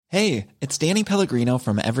Hey, it's Danny Pellegrino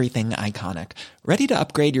from Everything Iconic. Ready to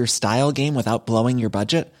upgrade your style game without blowing your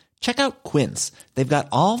budget? Check out Quince. They've got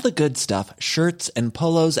all the good stuff, shirts and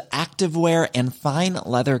polos, activewear, and fine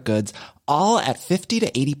leather goods, all at 50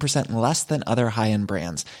 to 80% less than other high-end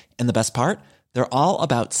brands. And the best part? They're all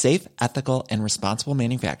about safe, ethical, and responsible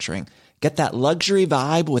manufacturing. Get that luxury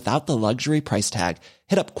vibe without the luxury price tag.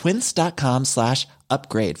 Hit up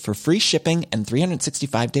quince.com/upgrade for free shipping and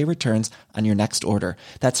 365-day returns on your next order.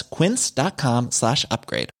 That's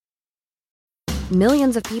quince.com/upgrade.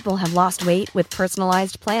 Millions of people have lost weight with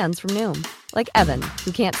personalized plans from Noom. Like Evan,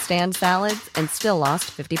 who can't stand salads and still lost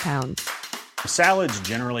 50 pounds. Salads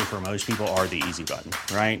generally for most people are the easy button,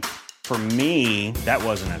 right? For me, that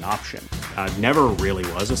wasn't an option. I never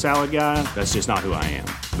really was a salad guy. That's just not who I am.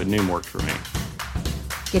 But Noom worked for me.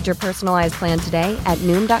 Get your personalized plan today at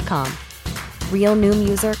Noom.com. Real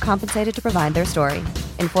Noom user compensated to provide their story.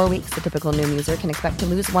 In 4 weeks, the typical Noom user can expect to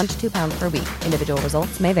lose 1 to 2 pounds per week. Individual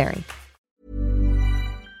results may vary.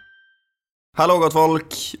 Hallå gott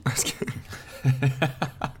folk!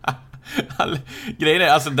 Grejen är,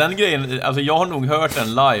 alltså den grejen, alltså jag har nog hört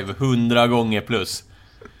den live 100 gånger plus.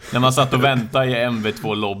 När man satt och väntade i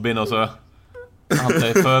MV2-lobbyn och så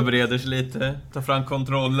Ante förbereder sig lite, tar fram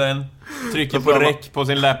kontrollen, trycker på rec på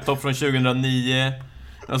sin laptop från 2009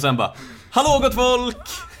 och sen bara, hallå gott folk!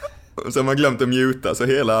 Och sen har man glömt att muta, så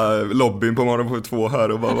hela lobbyn på morgon på 2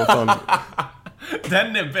 här och bara, vad fan.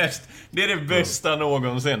 Den är bäst, det är det bästa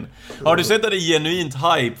någonsin. Har du sett att det är genuint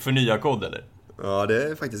hype för nya kod eller? Ja, det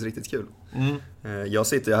är faktiskt riktigt kul. Jag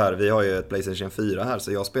sitter ju här, vi har ju ett PlayStation 4 här,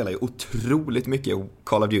 så jag spelar ju otroligt mycket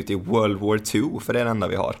Call of Duty World War 2, för det är det enda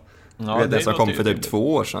vi har. Ja, vet, det som kom för typ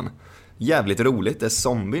 2 år sedan. Jävligt roligt, det är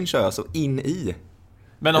zombien kör så in i.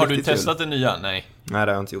 Men har du Riktigt testat kul. det nya? Nej. Nej,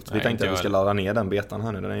 det har jag inte gjort. Vi Nej, tänkte inte att vi ska jag. ladda ner den betan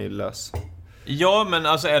här nu, den är ju lös. Ja, men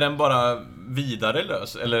alltså är den bara vidare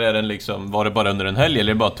lös? Eller är den liksom, var det bara under en helg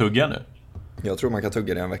eller är det bara tugga nu? Jag tror man kan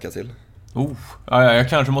tugga det en vecka till. Ja, jag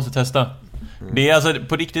kanske måste testa. Det är alltså,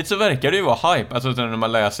 på riktigt så verkar det ju vara hype. Alltså när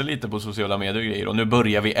man läser lite på sociala medier och grejer. Och nu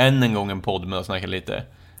börjar vi än en gång en podd med att snacka lite.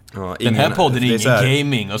 Ja, Den här podden är ingen så här,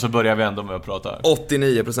 gaming. Och så börjar vi ändå med att prata.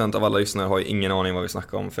 89% av alla lyssnare har ju ingen aning vad vi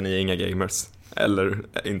snackar om, för ni är inga gamers. Eller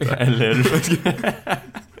inte. Eller...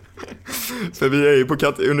 För vi är ju på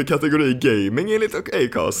under kategori gaming enligt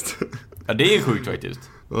Acast. Ja, det är sjukt faktiskt.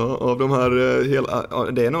 Ja, av de här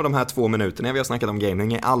det är nog de här 2 minuterna vi har snackat om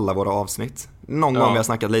gaming i alla våra avsnitt. Någon gång vi har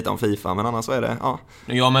snackat lite om FIFA, men annars så är det,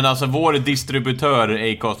 Ja, men alltså vår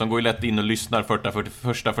distributör Acast, de går ju lätt in och lyssnar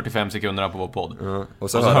första 45 sekunderna på vår podd. Ja,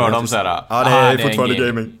 och så hör de så här. Ja, det är fortfarande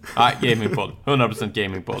gaming. Ja, gamingpodd. 100%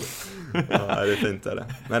 gamingpodd. Ja, det är fint är det.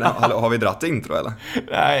 Men har vi dratt intro eller?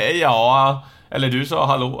 Nej, ja. Eller du sa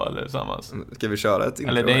hallå eller sammans. Ska vi köra ett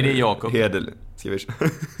intro? Eller det är det Jakob.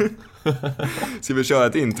 Ska vi köra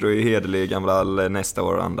ett intro i hederlig gamla nästa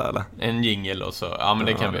år anda eller? En jingle och så. Ja, men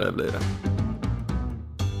det kan vi. Det blir det.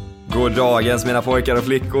 God dagens mina pojkar och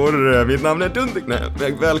flickor. Mitt namn är Dundik.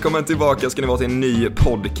 Välkommen tillbaka ska ni vara till en ny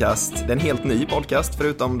podcast. Det är en helt ny podcast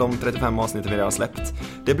förutom de 35 avsnitten vi redan släppt.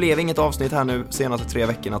 Det blev inget avsnitt här nu senaste 3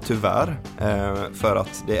 veckorna tyvärr. För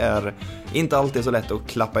att det är inte alltid så lätt att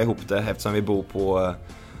klappa ihop det eftersom vi bor på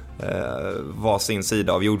varsin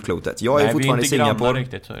sida av jordklotet. Jag är fortfarande i Singapore.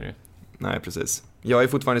 Riktigt, så är det. Nej, precis. Jag är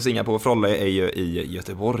fortfarande i Singapore och Frolle är ju i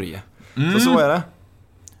Göteborg. Så är det.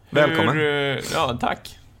 Välkommen. Ja,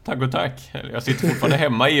 tack. Tack och tack. Jag sitter fortfarande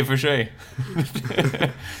hemma i och för sig.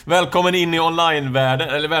 Välkommen in i online-världen.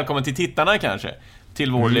 Eller välkommen till tittarna kanske.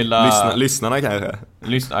 Till vår lilla... Lyssnarna kanske.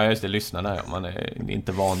 Ja, just det, lyssnarna. Ja. Man är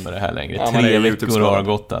inte van med det här längre. Ja, 3 veckor har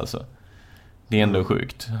gått alltså. Det är ändå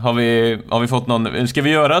sjukt. Har vi fått någon... Ska vi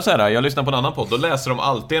göra så här? Jag lyssnar på en annan podd. Då läser de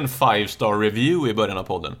alltid en 5-star review i början av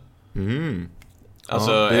podden.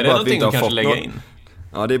 Alltså, ja, är det någonting du kanske lägga in?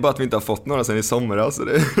 Ja, det är bara att vi inte har fått några sen i somras.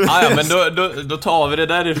 Ja, men då tar vi det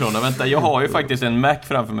därifrån. Vänta, jag har ju faktiskt en Mac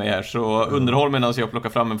framför mig här. Så underhåll medan jag plockar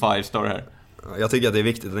fram en 5-star här. Jag tycker att det är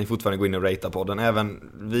viktigt att ni fortfarande går in och ratear podden. Även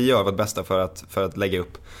vi gör vårt bästa för att lägga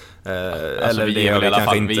upp. Alltså, eller vi det är väl i alla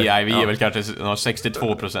fall inte. Vi är väl kanske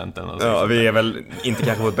 62%. Ja, vi är väl inte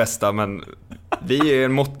kanske vårt bästa, men vi är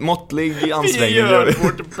en måttlig ansträngning. Vi gör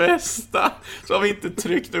vårt bästa. Så har vi inte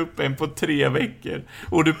tryckt upp en på 3 veckor.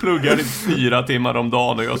 Och du pluggar 4 timmar om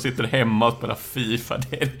dagen och jag sitter hemma och spelar FIFA.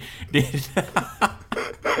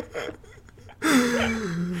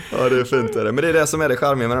 Ja, det är fint är det. Men det är det som är det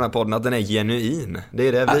charmiga med den här podden, att den är genuin. Det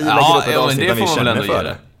är det, vi lägger upp ett avsnitt där vi känner för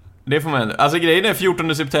det. Det får man ändå. Alltså grejen är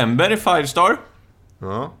 14 september, 5-star.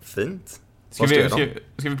 Ja, fint. Ska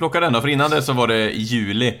vi plocka den då? För innan det så var det i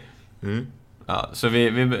juli. Ja, så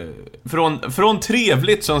vi från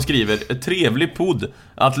trevligt som skriver trevlig podd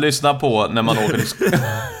att lyssna på när man åker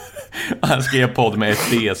Han skrev podd med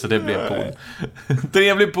SD, så det blev podd.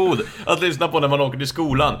 Trevlig podd att lyssna på när man åker till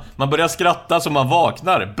skolan. Man börjar skratta så man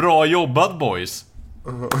vaknar. Bra jobbat, boys.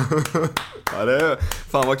 Ja, det är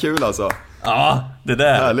fan vad kul alltså. Ja, det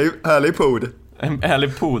där. Härlig podd. En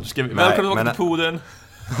härlig podd. Välkommen tillbaka till podden.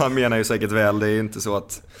 Han menar ju säkert väl, det är ju inte så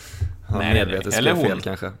att han medvetet skrev fel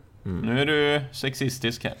kanske. Nu är du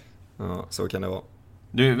sexistisk här. Ja, så kan det vara.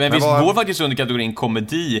 Men visst går faktiskt under kategorin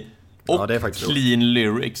komedi och det är faktiskt clean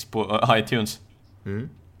lyrics på iTunes.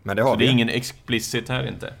 Men det har så det är ingen explicit här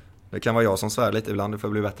inte. Det kan vara jag som svär lite ibland, det får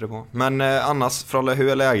jag bli bättre på. Men annars, Frolle, hur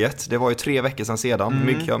är läget? Det var ju 3 veckor sedan.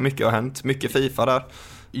 Mycket har hänt, mycket FIFA där.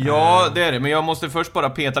 Ja, det är det, men jag måste först bara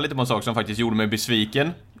peta lite på en sak som faktiskt gjorde mig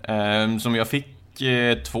besviken. Som jag fick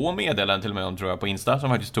 2 meddelanden till mig om, tror jag, på Insta, som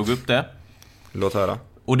faktiskt tog upp det. Låt höra.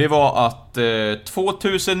 Och det var att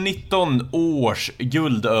 2019 års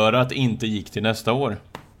guldörat inte gick till nästa år.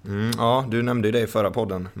 Ja, du nämnde ju det i förra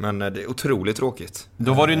podden, men det är otroligt tråkigt.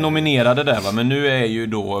 Då var det nominerade där, va? Men nu är ju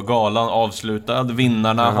då galan avslutad.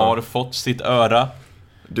 Vinnarna har fått sitt öra.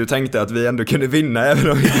 Du tänkte att vi ändå kunde vinna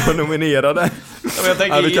även om vi var nominerade. Ja, jag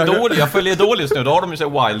tänker, Idol, jag följer Idol just nu. Då har de ju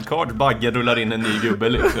så wildcard. Bagge rullar in en ny gubbe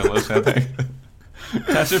liksom. Så jag tänkte,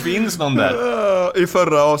 kanske finns någon där. I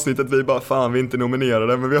förra avsnittet vi bara, fan vi är inte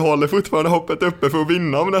nominerade, men vi håller fortfarande hoppet uppe för att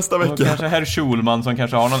vinna om nästa vecka. Och kanske herr Schulman som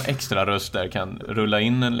kanske har någon extra röst där kan rulla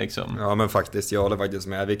in en liksom. Ja, men faktiskt, jag håller faktiskt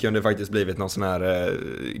med. Vi kunde faktiskt blivit någon sån här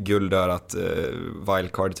guldörat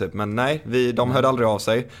wildcard typ. Men nej, de hörde aldrig av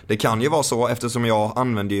sig. Det kan ju vara så, eftersom jag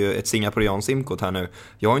använder ju ett singaporeans simkort här nu.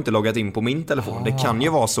 Jag har inte loggat in på min telefon. Det kan ju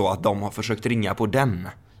vara så att de har försökt ringa på den.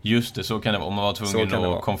 Just det, så kan det vara. Om man var tvungen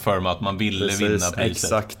att confirma att man ville vinna priset.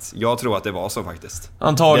 Exakt, jag tror att det var så faktiskt.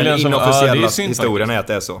 Antagligen. Den inofficiella det är historien är att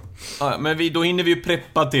det är så. Ja, men då hinner vi ju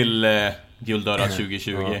preppa till guldörat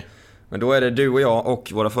 2020. Ja. Men då är det du och jag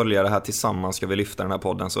och våra följare här tillsammans ska vi lyfta den här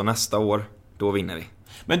podden. Så nästa år, då vinner vi.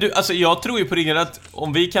 Men du, alltså jag tror ju på riktigt att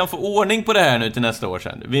om vi kan få ordning på det här nu till nästa år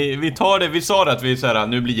sen. Vi tar det, vi sa det att vi så här,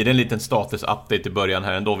 nu blir det en liten status-update i början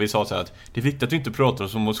här ändå. Vi sa så här att det är viktigt att vi inte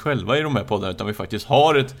pratar om oss själva i de här poddarna, utan vi faktiskt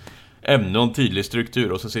har ett ämne och en tydlig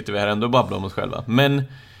struktur, och så sitter vi här ändå och babblar om oss själva. Men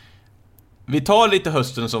vi tar lite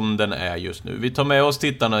hösten som den är just nu. Vi tar med oss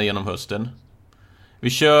tittarna genom hösten. Vi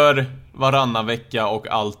kör varannan vecka och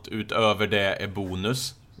allt utöver det är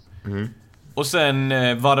bonus. Och sen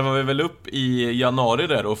varvar vi väl upp i januari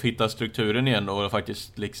där och hittar strukturen igen och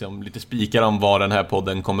faktiskt liksom lite spikar om vad den här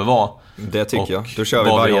podden kommer vara. Det tycker jag. Då kör vi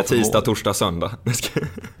varje tisdag, torsdag, söndag.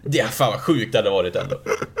 Det är fan vad sjukt det hade varit ändå.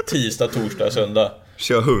 Tisdag, torsdag, söndag.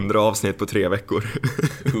 Kör 100 avsnitt på 3 veckor.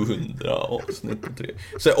 100 avsnitt på 3.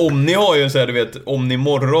 Så Omni har ju en så här, du vet, Omni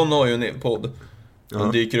morgon har ju en podd.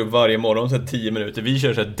 De dyker upp varje morgon så här 10 minuter. Vi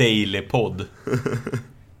kör så här daily podd.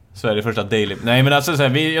 Så är det första daily. Nej, men alltså så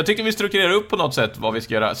här, jag tycker vi strukturerar upp på något sätt vad vi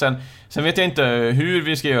ska göra. Sen vet jag inte hur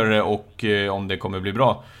vi ska göra det och om det kommer bli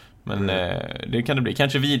bra. Men det kan det bli.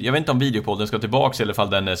 Kanske jag vet inte om videopodden ska tillbaks i alla fall,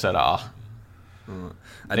 den är så här.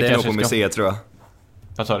 Det är nog på museet tror jag.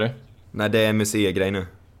 Vad sa du? Nej, det är en museigrej nu.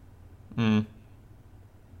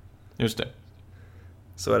 Just det.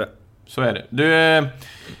 Så är det. Så är det. Du,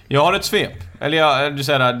 jag har ett svep. Eller du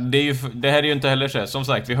säger det här är ju inte heller så. Som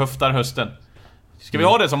sagt, vi höftar hösten. Ska vi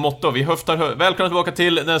ha det som motto? Vi höftar välkomna tillbaka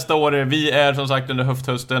till nästa år. Vi är som sagt under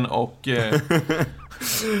höfthösten och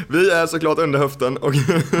vi är såklart under höften och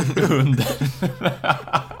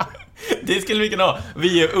det skulle vi kunna ha.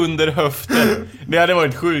 Vi är under höften. Det hade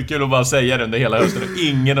varit sjukt kul att bara säga det under hela hösten.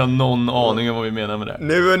 Ingen har någon aning om vad vi menar med det.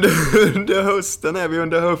 Nu under hösten är vi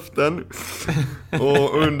under höften.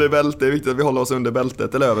 Och under bältet, är viktigt att vi håller oss under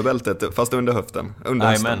bältet. Eller över bältet, fast under höften. Under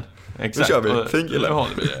hösten. Exakt. Nu kör vi, fin kille.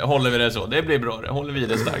 Håller vi det så, det blir bra. Det håller vi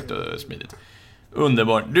det starkt och smidigt.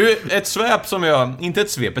 Underbart. Du, ett svep som jag... Inte ett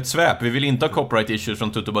svep, ett svep. Vi vill inte ha copyright issues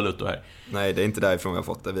från Tutto Balutto här. Nej, det är inte därifrån vi har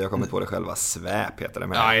fått det. Vi har kommit på det själva. Svep heter det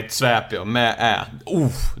med. Ja, ett svep, ja. Med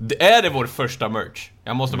är det vår första merch?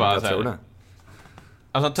 Jag måste bara jag säga tror det.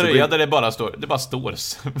 Alltså en tröja där det bara står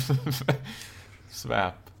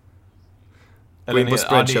svep. Gå in på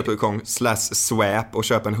spreadshirt.com/swap och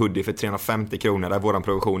köp en hoodie för 350 kronor där våran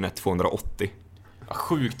provision är 280.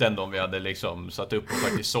 Sjukt ändå om vi hade liksom satt upp och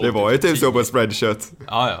faktiskt sålt. Det var ju typ så på ett spreadshirt.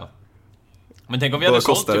 Ja. Men tänk om vi hade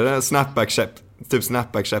sålt det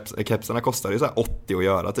snapback-kepsarna kostade ju så här 80 att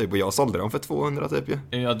göra typ, och jag sålde dem för 200 typ ju.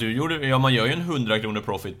 Ja, man gör ju en 100 kronor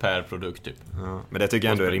profit per produkt typ. Ja, men det tycker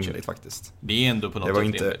jag ändå är rimligt faktiskt. Det är ändå på något sätt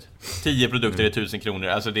rimligt. 10 produkter är 1000 kronor.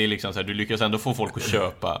 Alltså det är liksom så här, du lyckas ändå få folk att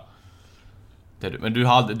köpa. Men du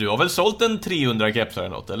har väl sålt en 300 kepsar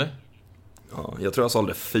eller något, eller? Ja, jag tror jag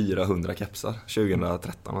sålde 400 kepsar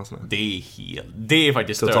 2013 alltså. Det är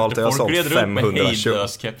faktiskt totalt stört. Folk leder upp med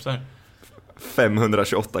hejdlös kepsar.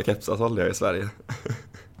 528 kepsar sålde jag i Sverige.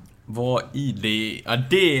 Vad i det? Ja,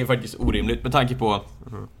 det är faktiskt orimligt med tanke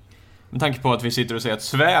på att vi sitter och säger att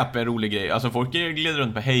sväp är en rolig grej. Alltså folk glider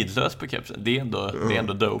runt med hejdlös på kepsen. Det är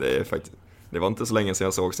ändå dope. Det var inte så länge sedan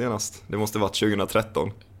jag såg senast. Det måste varit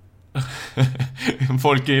 2013.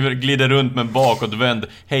 Folk glider runt med en bakåtvänd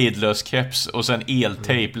hejdlös keps och sen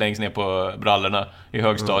eltejp längst ner på brallorna i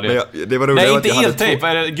högstadiet. Det var roligt. Nej, inte eltejp,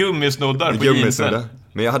 vad är det? Gummisnoddar på jeansen.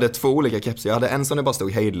 Men jag hade 2 olika kepsar. Jag hade en som det bara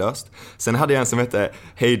stod hejdlöst. Sen hade jag en som hette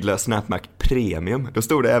hejdlös Snapback Premium. Då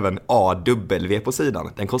stod det även AW på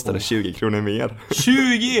sidan. Den kostade 20 kronor mer.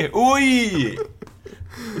 20? Oj!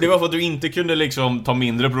 Det var för att du inte kunde liksom ta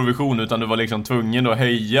mindre provision, utan du var liksom tvungen att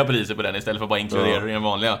höja priset på den istället för att bara inkludera i den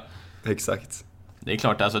vanliga. Exakt. Det är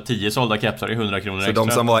klart, alltså 10 sålda kepsar är 100 kronor extra. Så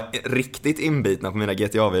de som var riktigt inbitna på mina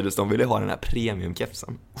GTA-videos, de ville ha den här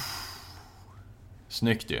premium-kepsen.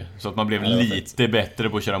 Snyggt ju. Så att man blev lite bättre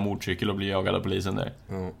på att köra motorcykel och bli jagad av polisen där.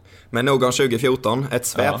 Men nog om 2014, ett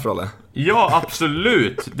svep Frolle. Ja,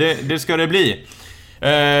 absolut. Det ska det bli.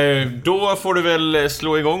 Då får du väl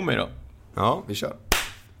slå igång mig då. Ja, vi kör.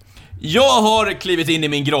 Jag har klivit in i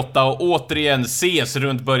min grotta och återigen ses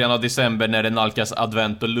runt början av december när det nalkas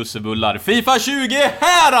advent och lussebullar. FIFA 20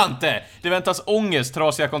 här, Ante! Det väntas ångest,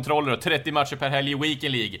 trasiga kontroller och 30 matcher per helg i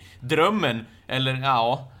Weekend League. Drömmen, eller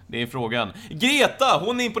ja, det är frågan. Greta,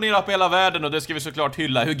 hon imponerar på hela världen och det ska vi såklart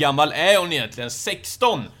hylla. Hur gammal är hon egentligen?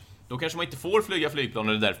 16? Då kanske man inte får flyga flygplan,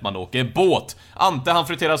 och det är därför man åker båt. Ante, han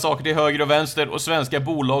friterar saker till höger och vänster och svenska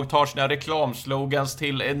bolag tar sina reklamslogans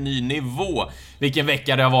till en ny nivå. Vilken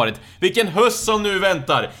vecka det har varit. Vilken höst som nu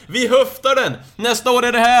väntar. Vi höftar den. Nästa år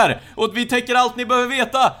är det här. Och vi täcker allt ni behöver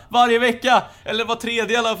veta varje vecka. Eller var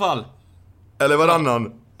tredje i alla fall. Eller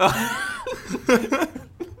varannan.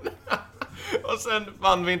 Och sen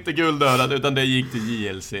vann vi inte guldörat, utan det gick till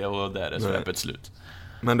JLC och där är släppet slut.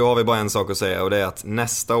 Men då har vi bara en sak att säga, och det är att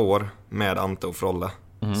nästa år med Ante och Frolle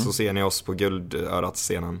så ser ni oss på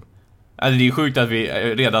guldörat-scenen. Alltså det är sjukt att vi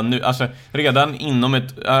redan nu, alltså redan inom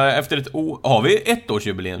efter ett år, har vi ett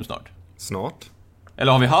årsjubileum snart? Snart?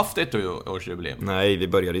 Eller har vi haft ett årsjubileum? Nej, vi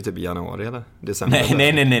började ju typ i januari eller december.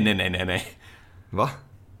 Nej. Va?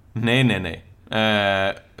 Nej.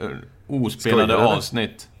 Ospelade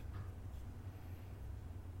avsnitt.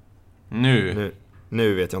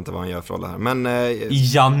 Nu vet jag inte vad han gör för det här. Men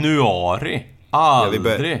i januari.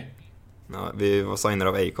 Aldrig. Vi var signade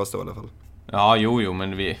av Acast då i alla fall. Ja, jo,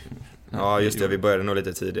 men vi... Ja, just det, vi började nog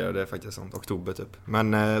lite tidigare. Det är faktiskt sånt, oktober typ.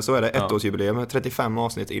 Men så är det, ettårsjubileum, 35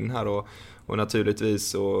 avsnitt in här. Och naturligtvis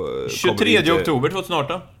så 23 oktober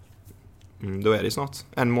 2018. Då är det snart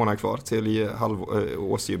en månad kvar till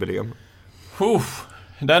årsjubileum.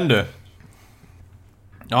 Den du.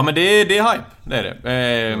 Ja, men det är hype, det är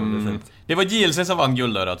det. Det var JLC som vann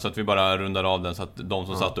guldörat, så att vi bara rundar av den, så att de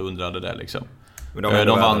som satt och undrade där liksom. Men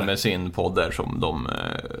de vann med sin podd där som de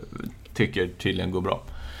tycker tydligen går bra.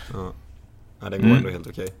 Ja, den går ändå helt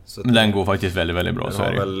okej. Så den går faktiskt väldigt, väldigt bra.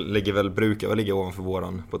 Den brukar väl ligga ovanför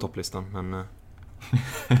våran på topplistan, men...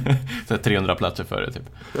 så 300 platser före typ.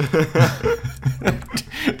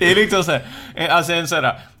 Det är liksom så här, alltså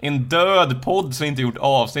en död podd som inte gjort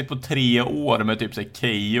avsnitt på 3 år med typ så här,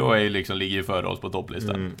 Keyyo är liksom, ligger ju före oss på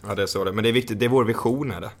topplistan. Ja, det är så det. Men det är viktigt, det är vår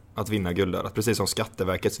vision är det, att vinna guldörat. Precis som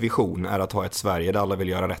Skatteverkets vision är att ha ett Sverige där alla vill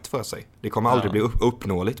göra rätt för sig. Det kommer aldrig bli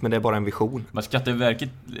uppnåeligt, men det är bara en vision. Men Skatteverket,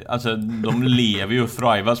 alltså de lever ju och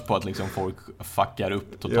thrivas på att liksom folk fuckar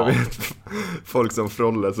upp totalt. Jag vet, folk som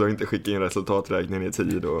Frolle som inte skickar in resultaträkningen i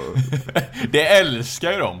tid och... Det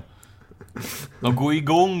älskar ju de. De går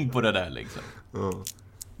igång på det där liksom. Ja.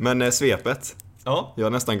 Men svepet. Ja. Jag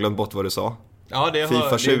har nästan glömt bort vad du sa. Ja, det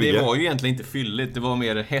var ju egentligen inte fylligt. Det var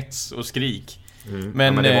mer hets och skrik.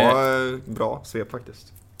 Men det var bra svep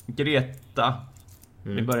faktiskt. Greta.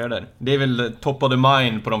 Vi börjar där. Det är väl top of the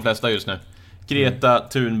mind på de flesta just nu. Greta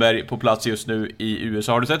Thunberg på plats just nu i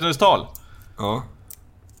USA. Har du sett hennes tal? Ja.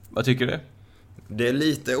 Vad tycker du? Det är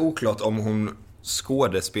lite oklart om hon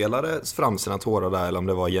skådespelade fram sina tårar där eller om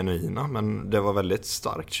det var genuina, men det var väldigt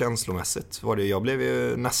starkt känslomässigt. Jag blev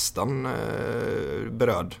ju nästan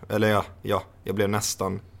berörd. Eller jag blev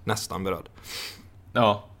nästan berörd.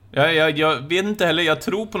 Ja. Jag vet inte heller, jag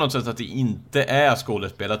tror på något sätt att det inte är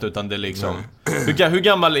skådespelat, utan det är liksom... Hur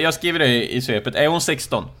gammal, jag skriver det i svepet, är hon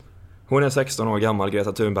 16? Hon är 16 år gammal,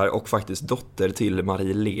 Greta Thunberg, och faktiskt dotter till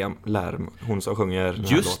Marie Lärm, hon som sjunger den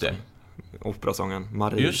här just låten. Operasången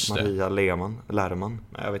Maria Lärman.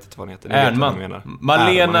 Nej, jag vet inte vad hon heter. Ernman.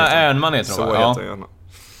 Malena Ernman heter hon. Så heter hon.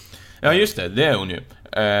 Ja, just det är hon ju.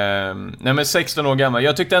 Nej, men 16 år gammal.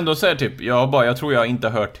 Jag tyckte ändå så här typ, jag tror jag inte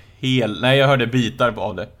hört jag hörde bitar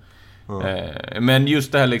av det. Men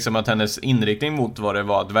just det här liksom att hennes inriktning mot vad det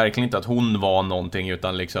var, att verkligen inte att hon var någonting,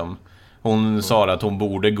 utan liksom hon sa att hon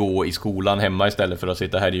borde gå i skolan hemma istället för att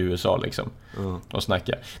sitta här i USA liksom och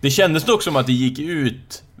snacka. Det kändes dock som att det gick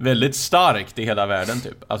ut väldigt starkt i hela världen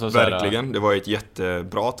typ. Alltså, verkligen, det var ett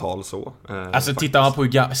jättebra tal så. Alltså tittar man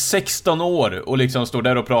på 16 år och liksom står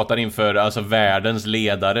där och pratar inför alltså världens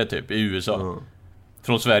ledare typ i USA.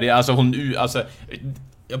 Från Sverige. Alltså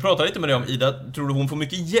jag pratade lite med dig om Ida, tror du hon får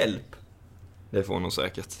mycket hjälp? Det får hon nog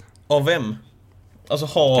säkert. Av vem? Alltså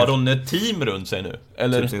har hon ett team runt sig nu?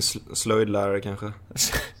 Eller? Typ sin slöjdlärare kanske.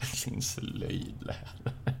 Sin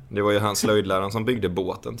slöjdlärare. Det var ju han slöjdläraren som byggde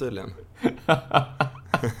båten tydligen.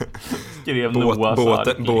 Skrev Noahs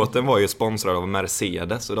båten var ju sponsrad av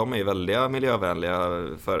Mercedes, och de är ju väldigt miljövänliga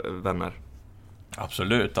vänner.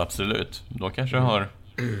 Absolut, absolut. De kanske har...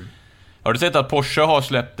 Har du sett att Porsche har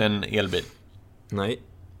släppt en elbil?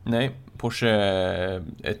 Nej, Porsche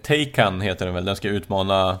Taycan heter den väl. Den ska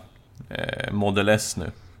utmana Model S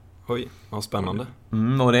nu. Oj, vad spännande.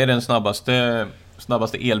 Och det är den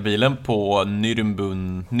snabbaste elbilen på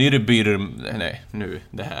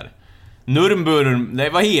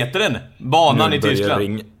vad heter den? Banan i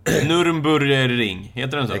Tyskland. Nürburgring,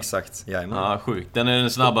 heter den så? Exakt, jajamän. Ja, sjukt. Den är den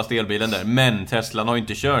snabbaste elbilen där. Men Tesla har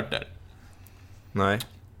inte kört där. Nej.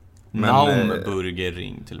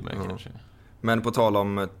 Naumburgring till och med kanske. Men på tal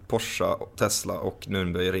om Porsche, Tesla och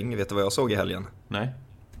Nürburgring, vet du vad jag såg i helgen? Nej.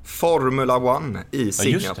 Formula 1 i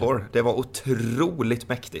Singapore. Det var otroligt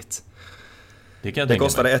mäktigt. Det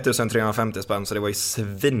kostade 1350 spänn, så det var ju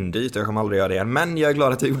svindyrt. Jag kommer aldrig göra det igen, men jag är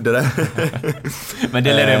glad att jag gjorde det. Men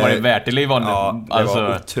det lär det varit värt. Det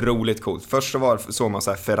var otroligt coolt. Först såg man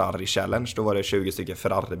så här Ferrari Challenge. Då var det 20 stycken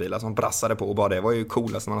Ferrari-bilar som brassade på, och bara det var ju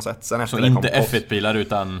coolast man har sett. Sen efter så det inte kom F1-bilar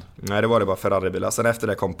utan... Nej, det var det bara Ferrari-bilar. Sen efter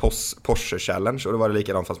det kom Porsche Challenge, och då var det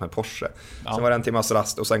likadant fast med Porsche. Sen var det en timmas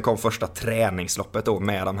rast, och sen kom första träningsloppet då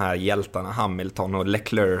med de här hjältarna Hamilton och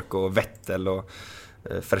Leclerc och Vettel och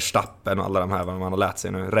Verstappen och alla de här vad man har lärt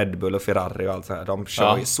sig nu, Red Bull och Ferrari och allt så här. De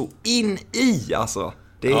kör ju så in i, alltså.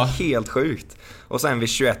 Det är helt sjukt. Och sen vid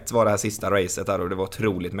 21 var det här sista racet där, och det var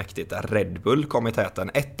otroligt mäktigt där Red Bull kom i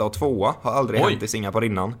täten. 1 och 2 har aldrig hänt i Singapore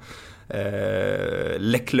innan.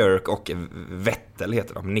 Leclerc och Vettel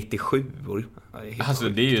heter de, 97 år. Alltså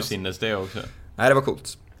det är ju sinnes det också. Nej, det var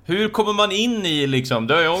coolt. Hur kommer man in i liksom,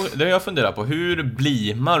 det har jag funderat på, hur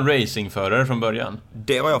blir man racingförare från början?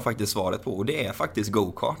 Det har jag faktiskt svaret på, och det är faktiskt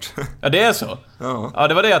go-kart. Ja, det är så? Ja,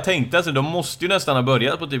 det var det jag tänkte, alltså de måste ju nästan ha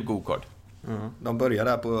börjat på typ go-kart. De börjar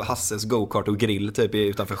där på Hasses go-kart och grill typ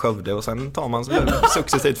utanför Skövde, och sen tar man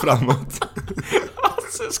successivt framåt.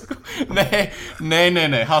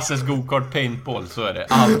 Nej. Hasses go-kart paintball, så är det.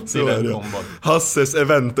 Alltid den kombon. Hasses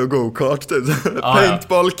event och go-kart typ.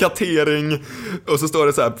 Paintball, kartering. Och så står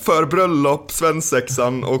det så här: för bröllop,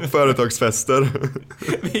 svensexan och företagsfester.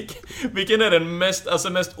 Vilken är den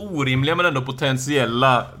mest orimliga men ändå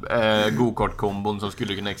potentiella go-kart-kombon som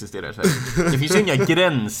skulle kunna existera i Sverige? Det finns ju inga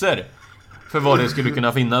gränser för vad det skulle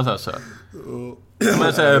kunna finnas alltså.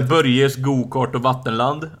 Men så här, Börjes go-kart och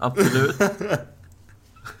vattenland, absolut.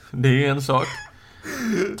 Det är en sak.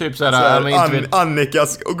 Typ så här,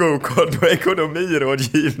 Annikas och go-kart och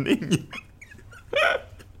ekonomirådgivning.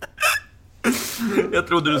 Jag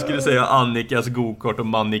trodde du skulle säga Annikas go-kart och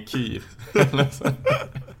manikyr.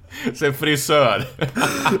 Så frisör.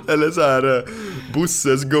 Eller så här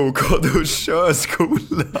Bosses go-kart och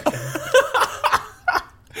körskola.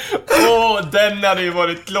 Den hade ju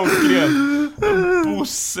varit klockren.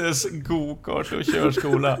 Bosses go-kart och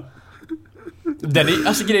körskola. Den är,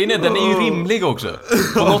 alltså grejen är, den är ju rimlig också.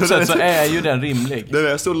 På något sätt så är ju den rimlig. Den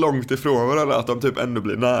är så långt ifrån varandra att de typ ändå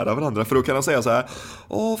blir nära varandra. För då kan de säga så här: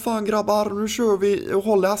 fan grabbar, nu kör vi och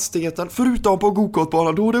håller hastigheten. Förutom på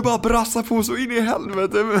go-kartbanan, då är det bara brassa på så in i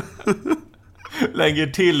helvete. Lägger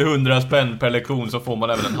till 100 spänn per lektion så får man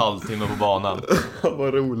även en halvtimme på banan.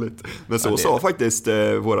 Vad roligt. Men så sa faktiskt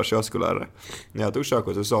våra körskollärare. När jag tog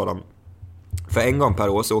körkort så sa de: för en gång per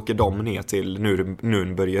år så åker de ner till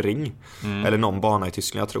Nürburgring eller någon bana i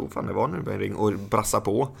Tyskland, jag tror fan det var Nürburgring, och brassar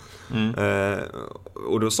på.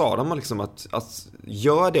 Och då sa de liksom att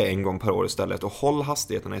gör det en gång per år istället och håll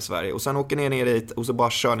hastigheterna i Sverige, och sen åker ni ner dit och så bara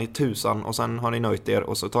kör ni 1000 och sen har ni nöjt er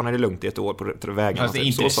och så tar ni det lugnt i ett år på vägarna. Fast det är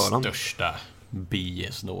inte så det största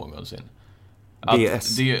BS någonsin.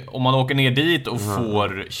 Om man åker ner dit och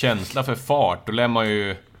får känsla för fart, då lär man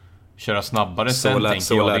ju köra snabbare sen, tänker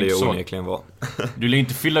så jag. Så lär det ju onekligen vara. Du lär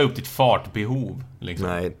inte fylla upp ditt fartbehov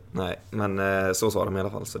liksom. Nej, men så sa de i alla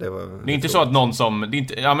fall, så det var. Det är inte så att någon som, det är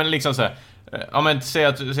inte, ja men liksom så här, ja men säg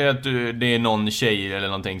att det är någon tjej eller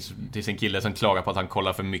någonting till sin kille som klagar på att han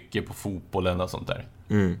kollar för mycket på fotbollen och sånt där.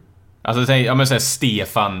 Alltså säg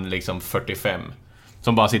Stefan liksom 45,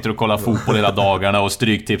 som bara sitter och kollar fotboll hela dagarna och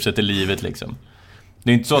stryktipset i livet liksom.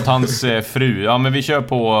 Det är inte så att hans fru, ja men vi kör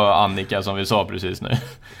på Annika som vi sa precis nu.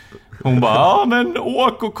 Hon bara, ja men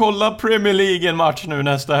åk och kolla Premier League en match nu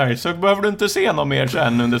nästa helg, så behöver du inte se något mer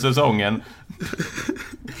sen under säsongen.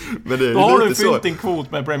 Men det är då har du så. fyllt din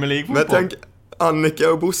kvot med Premier League fotboll. Men tänk,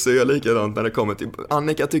 Annika och Bosse gör likadant när det kommer till...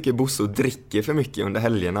 Annika tycker Bosse dricker för mycket under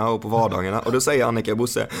helgerna och på vardagarna. Och då säger Annika och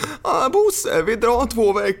Bosse, Bosse, vi drar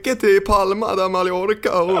 2 veckor till Palma där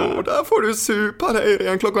Mallorca, och där får du supa dig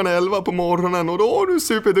redan klockan 11 på morgonen, och då har du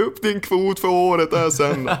supit upp din kvot för året där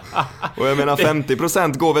sen. Och jag menar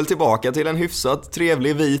 50% går väl tillbaka till en hyfsat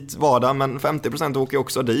trevlig vit vardag, men 50% åker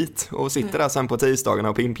också dit och sitter där sen på tisdagarna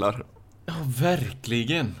och pimplar. Ja,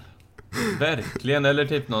 verkligen. Verkligen, eller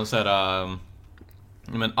typ någon så här...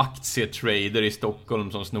 men aktietrader i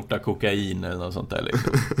Stockholm som snortar kokain eller något sånt där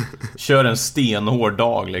liksom. Kör en stenhård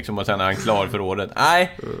dag liksom, och sen är han klar för året.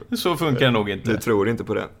 Nej, så funkar det nog inte. Du tror inte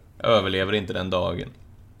på det. Överlever inte den dagen.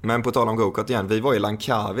 Men på tal om go-kart igen, vi var i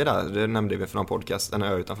Langkawi där, det nämnde vi för någon podcast, en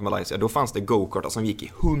ö utanför Malaysia. Då fanns det go-kartar som gick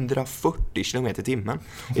i 140 km i timmen.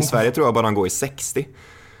 I Sverige tror jag bara de går i 60.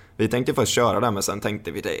 Vi tänkte först köra där, men sen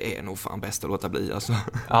tänkte vi det är nog fan bäst att låta bli alltså.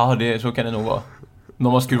 Ja, så kan det nog vara.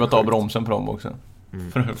 De har skruvat av bromsen på dem också.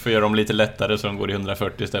 För att göra dem lite lättare så de går i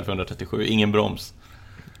 140 istället för 137. Ingen broms.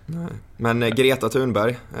 Nej. Men Greta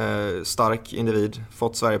Thunberg, stark individ,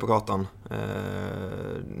 fått Sverige på kartan.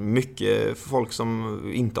 Mycket folk som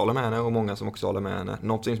inte håller med henne och många som också håller med henne.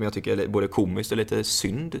 Något som jag tycker är både komiskt och lite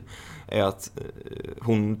synd är att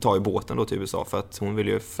hon tar i båten då till USA för att hon vill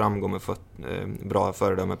ju framgå med bra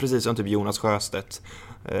föredöme. Precis som typ Jonas Sjöstedt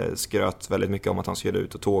skröt väldigt mycket om att han skulle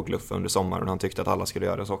ut och tågluffa under sommaren, och han tyckte att alla skulle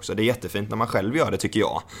göra det också. Det är jättefint när man själv gör det, tycker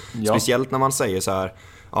jag. Ja. Speciellt när man säger så här: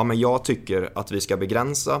 ja men jag tycker att vi ska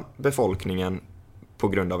begränsa befolkningen på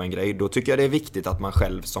grund av en grej. Då tycker jag det är viktigt att man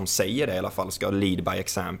själv som säger det i alla fall ska lead by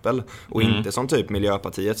example, och inte som typ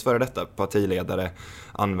Miljöpartiets före detta partiledare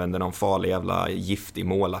använder någon farlig jävla giftig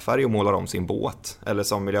målarfärg och målar om sin båt, eller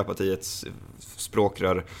som Miljöpartiets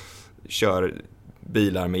språkrör kör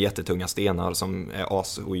bilar med jättetunga stenar som är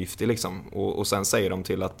asogiftig liksom, och sen säger de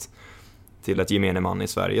till att gemene man i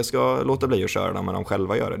Sverige ska låta bli att köra dem, men de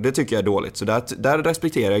själva gör det. Det tycker jag är dåligt, så där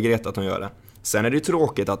respekterar jag Greta att hon gör det. Sen är det ju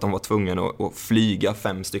tråkigt att de var tvungna att flyga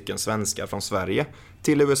 5 stycken svenskar från Sverige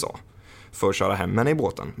till USA för att köra hem henne i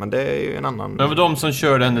båten, men det är ju en annan... Men de som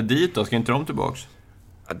körde henne dit då, ska inte de tillbaks?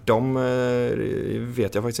 De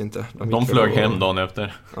vet jag faktiskt inte. De flög hem dagen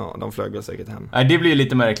efter. Ja, de flög väl säkert hem. Nej, det blir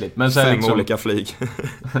lite märkligt. Men 5 liksom... olika flyg.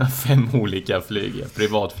 5 olika flyg, ja.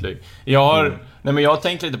 Privatflyg. Jag har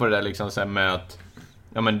tänkt lite på det där liksom, så här med att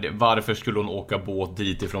varför skulle hon åka båt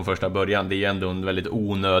dit ifrån första början? Det är ju ändå en väldigt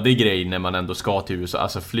onödig grej när man ändå ska till USA.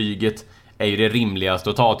 Alltså flyget är ju det rimligaste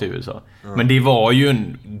att ta till USA. Men det var ju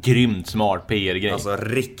en grymt smart PR-grej. Alltså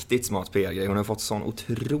riktigt smart PR-grej. Hon har fått sån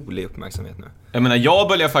otrolig uppmärksamhet nu. Jag menar, jag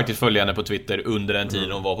började faktiskt följa henne på Twitter under den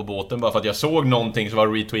tiden hon var på båten, bara för att jag såg någonting som var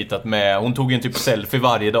retweetat med... Hon tog en typ selfie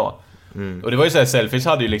varje dag. Och det var ju så här, selfies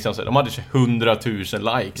hade ju liksom... De hade 100 000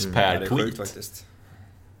 likes per det är tweet. Sjukt, faktiskt.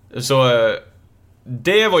 Så...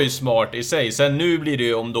 Det var ju smart i sig. Sen nu blir det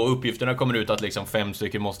ju, om då uppgifterna kommer ut att liksom 5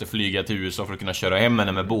 stycken måste flyga till USA för att kunna köra hem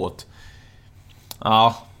henne med båt.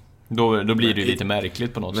 Ja, då blir det ju lite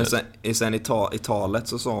märkligt på något sätt. Men sen i talet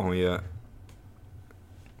så sa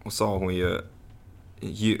hon ju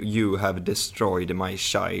you have destroyed my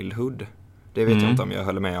childhood. Det vet jag inte om jag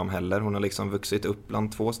håller med om heller. Hon har liksom vuxit upp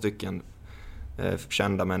bland 2 stycken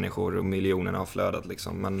kända människor och miljonerna har flödat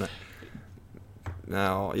liksom. Men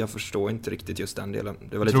ja, jag förstår inte riktigt just den delen.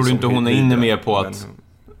 Det var lite. Tror du inte hon är inne mer på att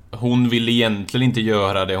hon vill egentligen inte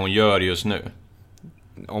göra det hon gör just nu?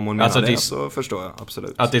 Om hon menar det så förstår jag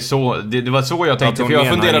absolut. Att det är så, det var så jag tänkte. För jag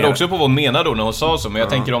funderade också på vad hon menade då när hon sa så. Men jag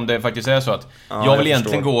tänker om det faktiskt är så att jag vill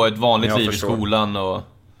egentligen gå ett vanligt liv i skolan och...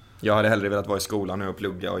 Jag hade hellre velat vara i skolan nu och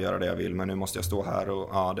plugga och göra det jag vill. Men nu måste jag stå här och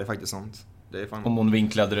ja, det är faktiskt sånt. Det är fan... Om hon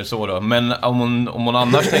vinklade det så då. Men om hon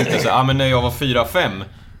annars tänkte så men när jag var 4-5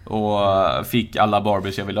 och fick alla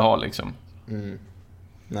Barbies jag ville ha liksom.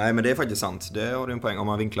 Nej, men det är faktiskt sant. Det har du en poäng. Om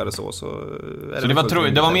man vinklade så är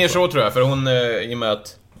det det var mer så tror jag. För hon, i och med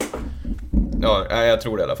att... Ja, jag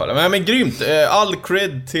tror det i alla fall. Men grymt. All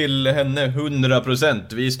cred till henne, 100%.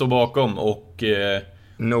 Vi står bakom och...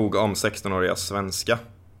 Nog om 16-åriga svenska.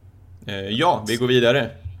 Ja, vi går vidare.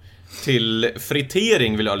 Till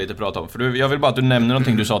fritering vill jag lite prata om. För jag vill bara att du nämner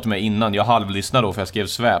någonting du sa till mig innan. Jag halvlyssnade då för jag skrev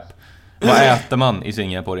sväp. Vad äter man i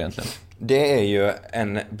Singapore egentligen? Det är ju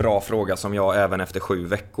en bra fråga som jag även efter 7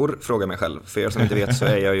 veckor frågar mig själv. För er som inte vet så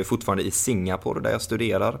är jag ju fortfarande i Singapore där jag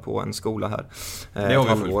studerar på en skola här. Det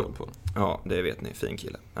har vi full på. Ja, det vet ni, fin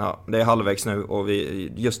kille. Ja, det är halvvägs nu och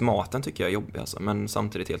just maten tycker jag är jobbig alltså, men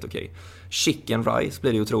samtidigt helt okej. Chicken rice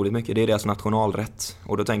blir det otroligt mycket, det är deras nationalrätt.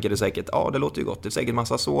 Och då tänker du säkert, ja det låter ju gott, det är säkert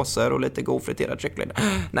massa såser och lite god friterad kyckling.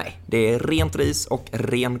 Nej, det är rent ris och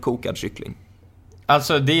ren kokad kyckling.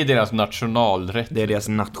 Alltså det är deras nationalrätt. Det är deras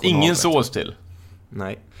nationalrätt. Ingen sås till.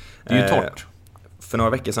 Nej. Det är ju torrt. För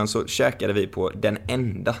några veckor sedan så käkade vi på den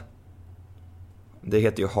enda. Det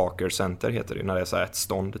heter ju Hawker Center heter det, när det är så här ett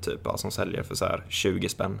stånd typ som säljer för så här 20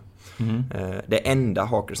 spänn. Det enda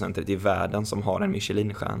Hawker Centeret i världen som har en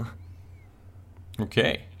Michelin-stjärna.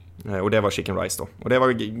 Okej. Och det var chicken rice då. Och det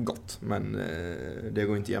var gott, men det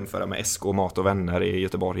går inte att jämföra med SK Mat och Vänner i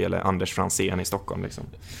Göteborg eller Anders Franzén i Stockholm liksom.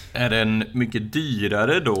 Är den mycket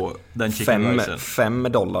dyrare då, den chicken ricen?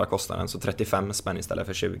 $5 kostar den, så 35 spänn istället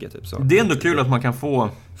för 20 typ så. Det är ändå kul att man kan få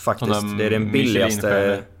faktiskt, det är den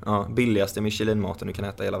billigaste Michelin-maten du kan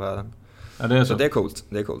äta i hela världen. Ja, det är så det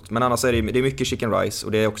är coolt. Men annars är det är mycket chicken rice.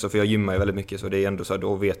 Och det är också för jag gymmar ju väldigt mycket. Så det är ändå så här,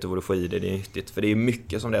 då vet du vad du får i dig. Det är nyttigt. För det är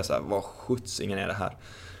mycket som det är så här, vad skjutsingen är det här?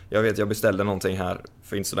 Jag beställde någonting här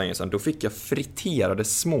för inte så länge sedan. Då fick jag friterade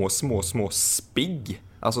små spigg.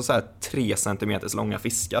 Alltså så här 3 centimeters långa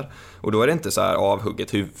fiskar. Och då är det inte så här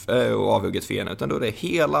avhugget huvud och avhugget fen, utan då är det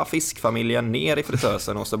hela fiskfamiljen ner i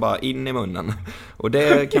fritösen och så bara in i munnen. Och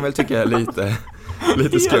det kan väl tycka är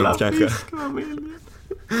lite skumt kanske.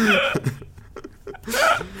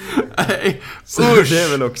 Så det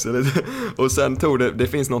är väl också lite. Och sen det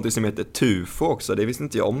finns något som heter tufo också. Det visste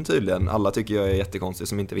inte jag om tydligen. Alla tycker jag är jättekonstig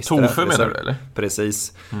som inte visste det. Tofu menar du eller?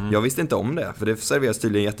 Precis. Jag visste inte om det, för det serveras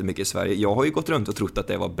tydligen jättemycket i Sverige. Jag har ju gått runt och trott att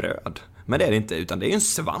det var bröd. Men det är det inte, utan det är en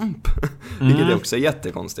svamp. Vilket är också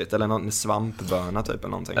jättekonstigt. Eller någon svampbörna typ eller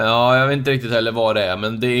någonting. Ja, jag vet inte riktigt heller vad det är.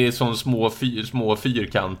 Men det är som små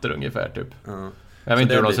fyrkanter ungefär typ. Jag vet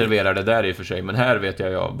inte hur de serverar det där i och för sig. Men här vet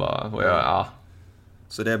jag bara.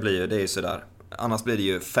 Så det är ju sådär. Annars blir det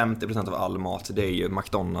ju 50% av all mat. Det är ju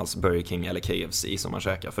McDonalds, Burger King eller KFC som man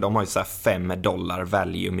käkar. För de har ju såhär $5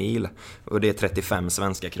 value meal. Och det är 35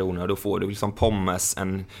 svenska kronor. Och då får du liksom pommes,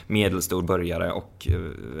 en medelstor burgare och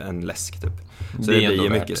en läsk typ. Så det blir ju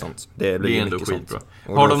mycket sånt. Det blir ändå skitbra.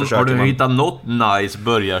 Har du hittat något nice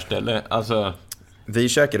burgarställe? Alltså... Vi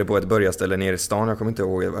käkade på ett burgarställe nere i stan, jag kommer inte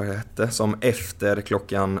ihåg vad det hette, som efter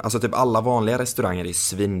klockan, alltså typ alla vanliga restauranger är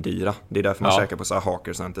svindyra. Det är därför man käkar på så här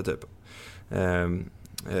Hawker Center typ.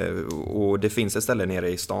 Och det finns ett ställe nere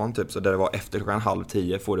i stan typ, så där det var efter klockan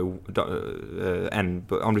 9:30 får du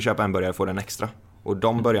om du köper en burgare får du en extra. Och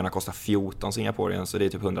de burgarna kostar 14 Singapore, så det är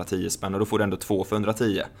typ 110 spänn, och då får du ändå 2 för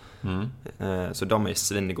 110. Så de är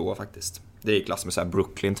svingoda faktiskt. Det är i klass med så här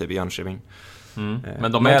Brooklyn typ i Jönköping.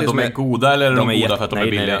 Men de är goda eller är de goda för att de är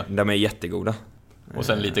billiga? Nej, de är jättegoda. Och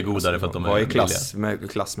sen lite godare för att de är billiga.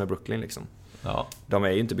 Klass med Brooklyn liksom. Ja. De är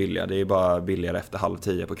ju inte billiga, det är bara billigare efter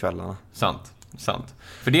 9:30 på kvällarna. Sant.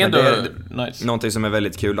 För det är ändå nice. Någonting som är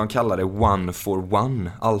väldigt kul, de kallar det one for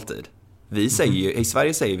one alltid. Vi säger ju, i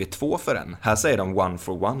Sverige säger vi 2 för 1. Här säger de one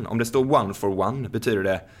for one. Om det står one for one betyder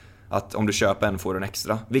det att om du köper en får du en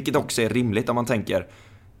extra. Vilket också är rimligt om man tänker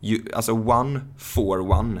alltså one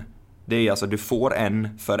for one. Det är alltså du får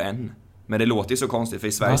en för en. Men det låter ju så konstigt, för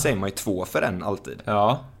i Sverige säger man ju 2 för 1 alltid.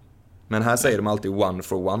 Ja. Men här säger de alltid one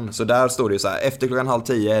for one. Så där står det ju så här, efter klockan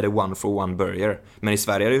 9:30 är det one for one burger. Men i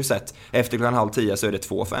Sverige har du ju sett, efter klockan 9:30 så är det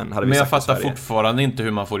 2 för 1. Men jag fattar fortfarande inte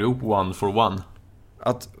hur man får ihop one for one.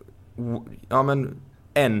 Att, ja men,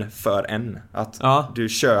 en för en. Att du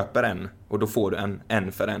köper en och då får du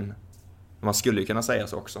en för en. Man skulle ju kunna säga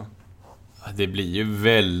så också. Det blir ju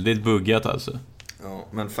väldigt buggat alltså. Ja,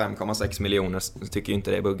 men 5,6 miljoner tycker ju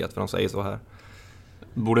inte det är buggat, för de säger så här.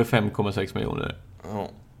 Borde 5,6 miljoner? Ja.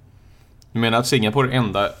 Du menar att Singapore är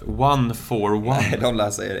enda one for one? Nej, de lär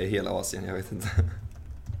säga det i hela Asien, jag vet inte.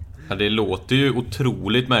 Ja, det låter ju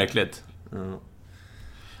otroligt märkligt.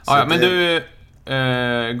 Ja, men du,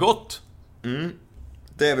 gott.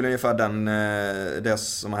 Det är väl ungefär det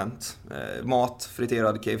som har hänt. Mat,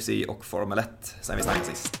 friterad KFC och Formel 1 sen vi snackade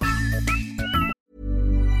sist.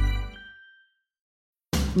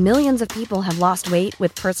 Millions of people have lost weight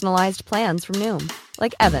with personalized plans from Noom.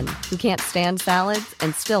 Like Evan, who can't stand salads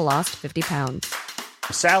and still lost 50 pounds.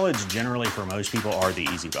 Salads generally for most people are the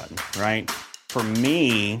easy button, right? For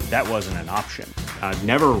me, that wasn't an option. I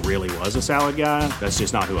never really was a salad guy. That's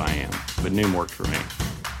just not who I am. But Noom worked for me.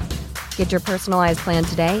 Get your personalized plan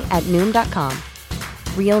today at Noom.com.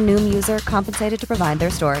 Real Noom user compensated to provide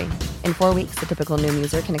their story. In 4 weeks, the typical Noom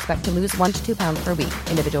user can expect to lose 1 to 2 pounds per week.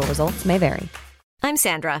 Individual results may vary. I'm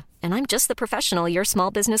Sandra, and I'm just the professional your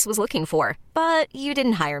small business was looking for. But you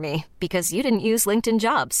didn't hire me because you didn't use LinkedIn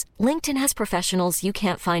Jobs. LinkedIn has professionals you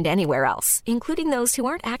can't find anywhere else, including those who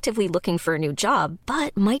aren't actively looking for a new job,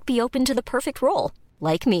 but might be open to the perfect role,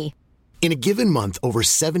 like me. In a given month, over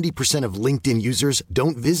 70% of LinkedIn users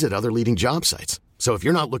don't visit other leading job sites. So if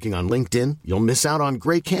you're not looking on LinkedIn, you'll miss out on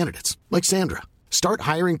great candidates like Sandra. Start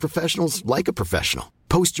hiring professionals like a professional.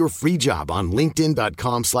 Post your free job on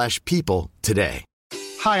linkedin.com/people today.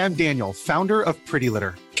 Hi, I'm Daniel, founder of Pretty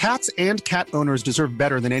Litter. Cats and cat owners deserve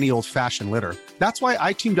better than any old-fashioned litter. That's why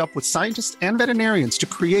I teamed up with scientists and veterinarians to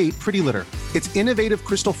create Pretty Litter. Its innovative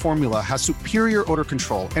crystal formula has superior odor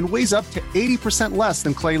control and weighs up to 80% less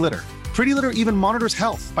than clay litter. Pretty Litter even monitors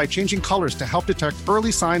health by changing colors to help detect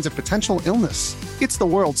early signs of potential illness. It's the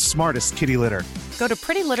world's smartest kitty litter. Go to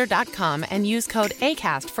prettylitter.com and use code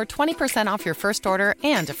ACAST for 20% off your first order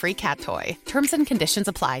and a free cat toy. Terms and conditions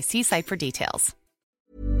apply. See site for details.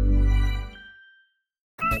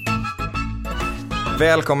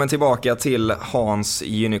 Välkommen tillbaka till Hans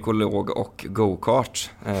gynekolog och go-kart.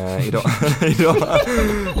 Idag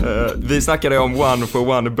vi snackade om one for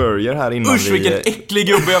one burger här innan. Usch, vilken äcklig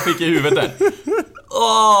gubbe jag fick i huvudet där.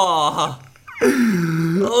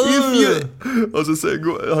 Och så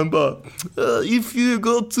säger han bara if you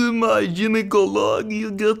go to my gynekolog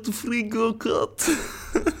you get free go-kart.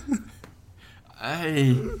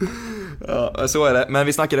 Nej. Ja, så är det. Men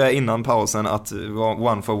vi snackade innan pausen att det var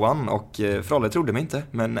one for one och Frolle trodde mig inte,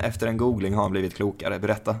 men efter en googling har han blivit klokare.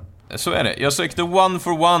 Berätta. Så är det. Jag sökte one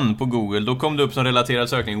for one på Google. Då kom det upp som relaterad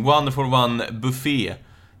sökning. One for one buffet.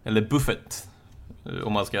 Eller buffet,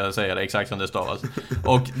 om man ska säga det exakt som det stavas.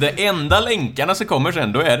 Och det enda länkarna som kommer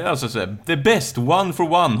sen, då är det alltså så här: the best one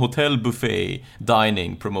for one hotel buffet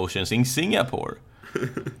dining promotions in Singapore.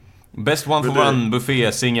 Best one for one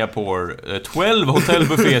buffet Singapore. 12 hotel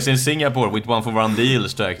buffets in Singapore with one for one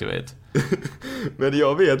deals to activate. Men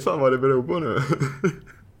jag vet fan vad det beror på nu.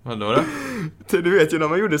 Vadå då? Du vet ju när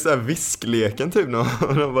man gjorde så här viskleken typ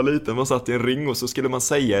när man var liten. Man satt i en ring och så skulle man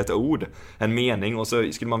säga ett ord, en mening, och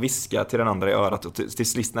så skulle man viska till den andra i örat. Och till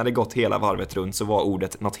sist när det gått hela varvet runt så var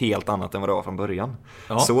ordet något helt annat än vad det var från början.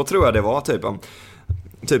 Ja. Så tror jag det var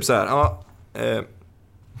typ så här. Ja,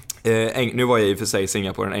 nu var jag i och för sig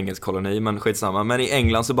Singapore en engelsk koloni, men skitsamma. Men i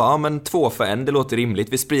England så bara, men 2 för 1, det låter rimligt.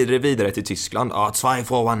 Vi sprider det vidare till Tyskland. 2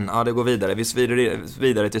 för 1, det går vidare. Vi sprider det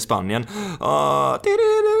vidare till Spanien.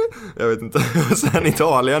 Jag vet inte. Och sen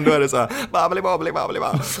Italien, då är det så här babbly.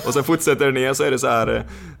 Och sen fortsätter det ner, så är det så här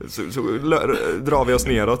så drar vi oss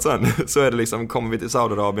neråt sen. Så är det liksom, kommer vi till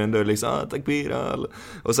Saudiarabien, då är det liksom takbir.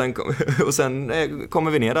 Och sen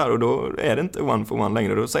kommer vi ner där och då är det inte one for one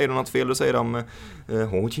längre. Då säger de något fel, då säger de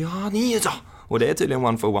och det är tydligen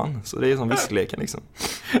one for one. Så det är som viskleken liksom.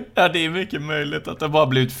 Ja, det är mycket möjligt att det bara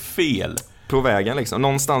blivit fel på vägen liksom.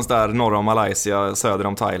 Någonstans där norr om Malaysia, söder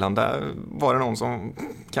om Thailand, där var det någon som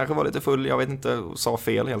kanske var lite full, jag vet inte, och sa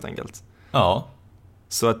fel helt enkelt. Ja.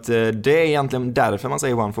 Så att det är egentligen därför man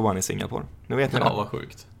säger one for one i Singapore. Nu vet ni det. Ja,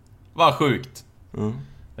 vad sjukt.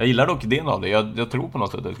 Jag gillar dock idén av det. Jag tror på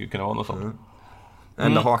något sätt att det skulle kunna vara något sånt.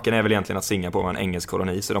 Enda haken är väl egentligen att Singapore var en engelsk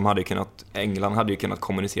koloni, så England hade ju kunnat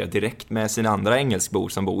kommunicera direkt med sina andra engelskbor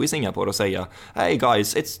som bor i Singapore och säga hey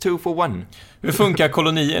guys, it's 2 for 1. Hur funkar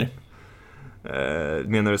kolonier?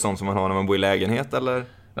 Menar du sånt som man har när man bor i lägenhet eller?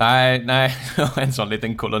 Nej, en sån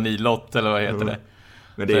liten kolonilott eller vad heter det?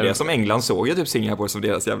 Men det är det som England såg ju typ Singapore som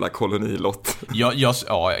deras jävla kolonilott. Ja,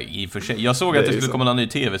 i och för sig. Jag såg att det skulle komma en ny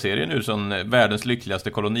tv-serie nu som världens lyckligaste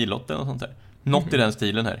kolonilott eller något sånt där. Något i den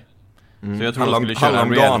stilen här. Så jag tror de skulle köra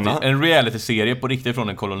en reality-serie på riktigt från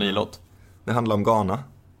en kolonilott. Det handlar om Ghana.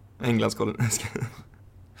 Englands koloni.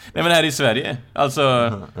 Nej, men här i Sverige.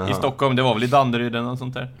 Alltså i Stockholm, det var väl i Danderyd eller något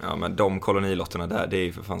sånt där. Ja, men de kolonilotterna där, det är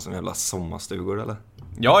ju för fan som jävla sommarstugor eller?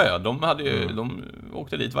 Ja, de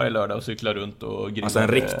åkte dit varje lördag och cyklade runt och grillade.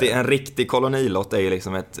 Alltså en riktig kolonilott är ju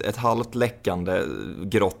liksom ett halvt läckande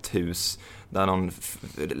grått hus där någon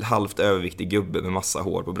halvt överviktig gubbe med massa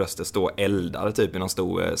hår på bröstet står eldar typ i någon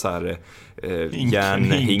stor så här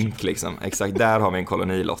järnhink liksom. Exakt, där har vi en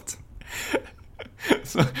kolonilott.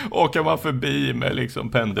 Så åker man förbi med liksom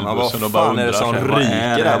pendelbussen och bara undrar, vad fan är det som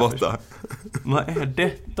ryker där borta? Vad är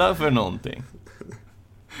detta för någonting?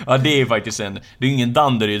 Ja, det är faktiskt det är ingen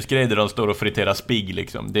Danderydsgrej där de står och friterar spigg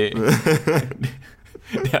liksom.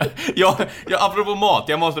 Apropå mat,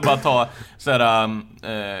 jag måste bara ta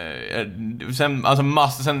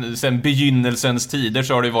sen begynnelsens tider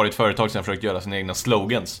så har det varit företag som har försökt göra sina egna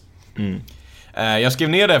slogans. Jag skrev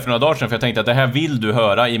ner det för några dagar sedan för jag tänkte att det här vill du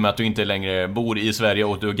höra i och med att du inte längre bor i Sverige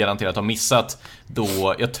och du garanterat har missat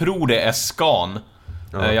då, jag tror det är Scan.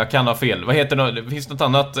 Jag kan ha fel. Vad heter det? Finns något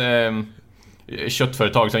annat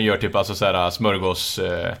köttföretag som gör typ alltså så här smörgås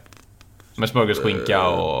med smörgåsskinka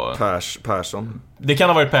och Persson. Det kan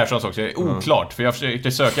ha varit Perssons också, oklart, för jag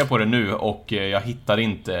försökte söka på det nu och jag hittar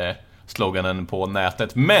inte sloganen på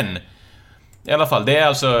nätet. Men i alla fall, det är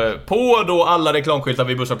alltså på då alla reklamskyltar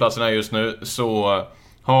vid busshållplatserna just nu, så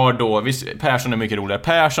har då, Persson är mycket roligare.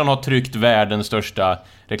 Persson har tryckt världens största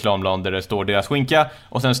reklamblad där det står deras skinka,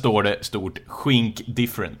 och sen står det stort skink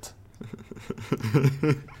different.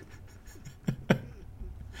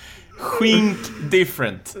 Skink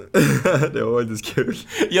different. Det var faktiskt kul.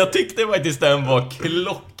 Jag tyckte faktiskt den var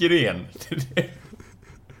klockren.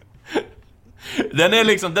 Den är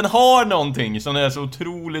liksom, den har någonting som är så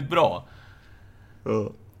otroligt bra.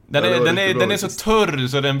 Den är så törr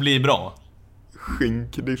så den blir bra.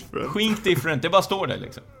 Skink different. Skink different, det bara står där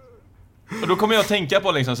liksom. Och då kommer jag att tänka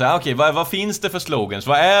på liksom så här, okej, vad finns det för slogans?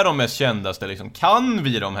 Vad är de mest kändaste liksom? Kan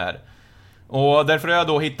vi de här? Och därför har jag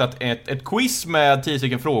då hittat ett quiz med 10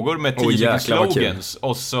 stycken frågor med 10 stycken slogans.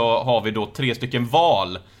 Och så har vi då 3 stycken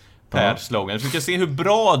val per slogan. Så vi ska se hur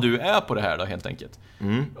bra du är på det här då, helt enkelt.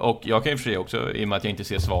 Och jag kan ju för sig också, i och med att jag inte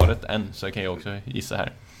ser svaret än, så kan jag också gissa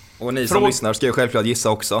här. Och ni som lyssnar ska ju självklart gissa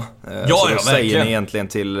också. Så då säger ni egentligen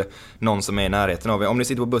till någon som är i närheten av er. Om ni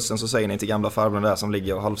sitter på bussen så säger ni till gamla farbrorn där som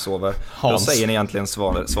ligger och halvsover. Hans. Då säger ni egentligen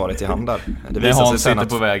svaret till han där. Det visar Hans sig sitter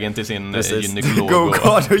på vägen till sin gynekolog.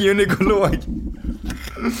 Go-kart och gynekolog.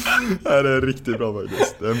 Det är riktigt bra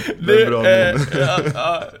faktiskt. Det är bra.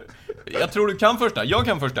 Jag tror du kan första. Jag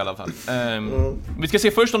kan första i alla fall. Vi ska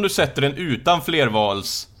se först om du sätter den utan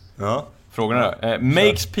flervals frågorna då.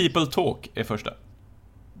 Makes people talk är första.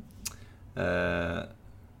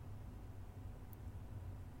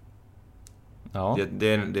 Ja. Det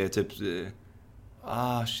är typ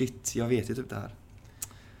shit, jag vet ju typ det här.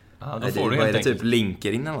 Vad är det typ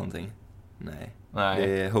LinkedIn eller någonting? Nej.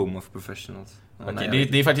 Det är Home of Professionals. Okay,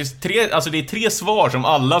 det är faktiskt det är 3 svar som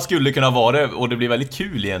alla skulle kunna vara, och det blir väldigt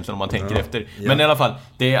kul egentligen om man tänker efter. Men i alla fall,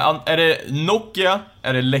 är det Nokia,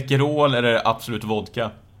 är det Läkerol, är det Absolut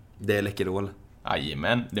Vodka? Det är Läkerol.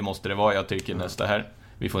 Jajamän, det måste det vara. Jag tycker nästa här.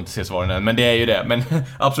 Vi får inte se svaren än, men det är ju det. Men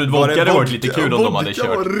Absolut Vodka hade varit lite kul om de hade kört.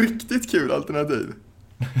 Det var riktigt kul alternativ.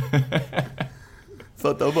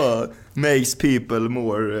 För att det bara makes people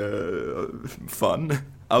more fun.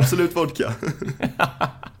 Absolut Vodka.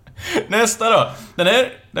 Nästa då.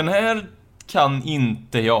 Den här kan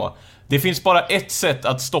inte jag. Det finns bara ett sätt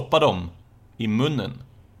att stoppa dem i munnen.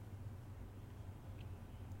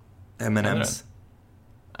 M&M's.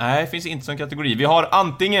 Nej, det finns inte som kategori. Vi har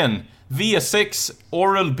antingen V6,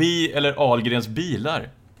 Oral-B eller Ahlgrens bilar.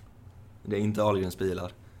 Det är inte Ahlgrens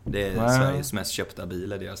bilar. Det är Sveriges mest köpta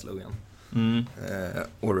bil, är deras slogan.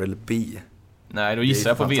 Oral-B. Nej, då gissar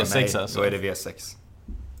jag på V6 alltså. Då är det V6.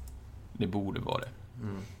 Det borde vara det.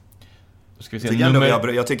 Då ska vi se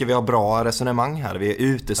jag tycker vi har bra resonemang här. Vi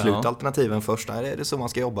utesluter alternativen först. Nej, det är det så man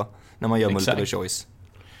ska jobba när man gör multiple choice.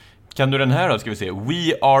 Kan du den här då, ska vi se.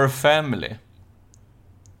 We are family.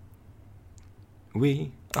 We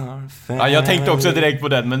are family. Ja, jag tänkte också direkt på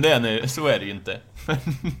den, men så är det ju inte.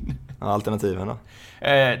 Alternativen då?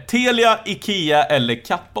 Telia, Ikea eller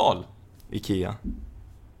Kappahl? Ikea.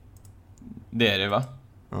 Det är det, va?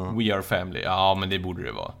 We are family. Ja, men det borde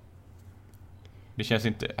det vara. Det känns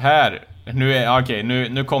inte... Här!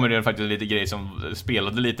 Nu kommer det faktiskt lite grej som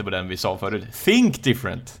spelade lite på den vi sa förut. Think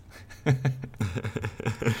different.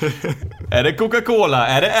 Är det Coca-Cola?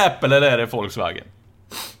 Är det Apple eller är det Volkswagen?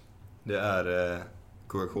 Det är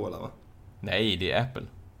Coca-Cola, va? Nej, det är Apple.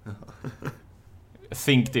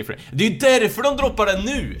 Think different. Det är ju därför de droppar den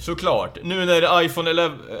nu, såklart. Nu när det är iPhone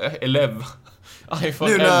 11.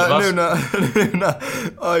 iPhone 11. Nu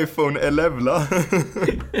när iPhone 11.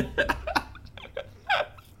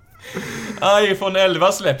 iPhone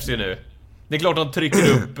 11 släpps ju nu. Det är klart de trycker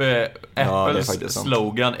upp Apples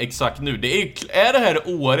slogan exakt nu. Är det här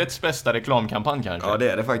årets bästa reklamkampanj kanske? Ja,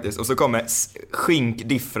 det är det faktiskt. Och så kommer skink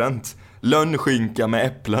different. Lönnskinka med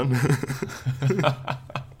äpplen.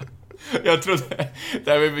 Jag tror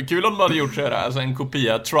det här var kul om de hade gjort så här, alltså en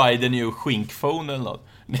kopia Try the new skinkphone eller något.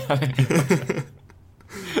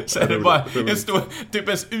 Så är det bara en stor, typ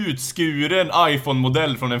en utskuren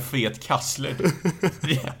iPhone-modell från en fet kassler.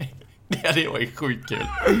 Det var ju sjukt kul.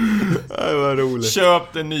 Det var roligt.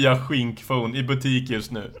 Köp den nya skinkphone i butik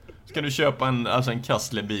just nu. Ska du köpa en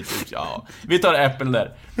kasslerbit? Ja, vi tar Apple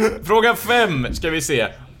där. Fråga 5 ska vi se.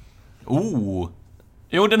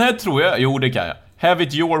 Jo, den här tror jag. Jo, det kan jag. Have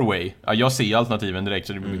it your way. Ja, jag ser alternativen direkt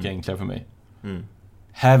så det blir mycket enklare för mig.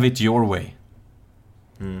 Have it your way.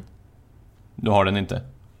 Du har den inte.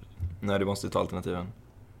 Nej, du måste ta alternativen.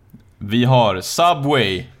 Vi har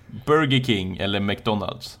Subway, Burger King eller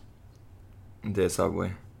McDonald's. Det är Subway.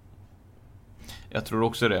 Jag tror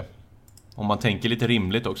också det. Om man tänker lite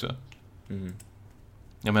rimligt också.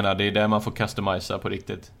 Jag menar, det är där man får customisa på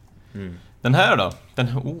riktigt. Den här då?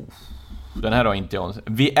 Den här har inte jag.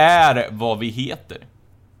 Vi är vad vi heter.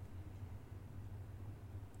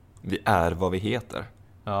 Vi är vad vi heter.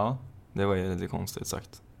 Ja. Det var ju lite konstigt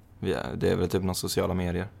sagt. Det är väl typ några sociala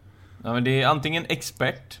medier. Ja, men det är antingen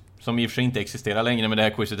expert, som i och för sig inte existerar längre, men det här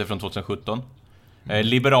quizet är från 2017.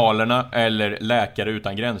 Liberalerna eller Läkare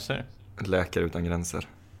utan gränser. Läkare utan gränser.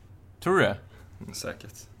 Tror du det?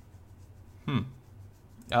 Säkert.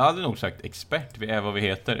 Jag hade nog sagt expert. Vi är vad vi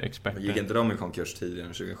heter, experter. Gick inte de i konkurs tidigare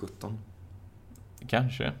än 2017?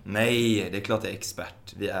 Kanske. Nej, det är klart det är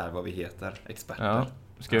expert. Vi är vad vi heter, experter. Ja.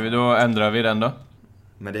 Ska vi då ändra vi den då?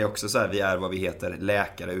 Men det är också så här, vi är vad vi heter,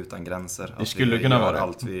 Läkare utan gränser. Det skulle kunna vara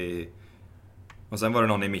allt vi... Och sen var det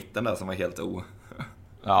någon i mitten där som var helt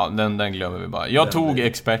Ja, den glömmer vi bara. Jag tog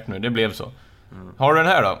expert nu, det blev så. Har du den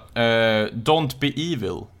här då? Don't be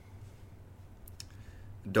evil.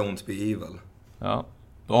 Don't be evil. Ja.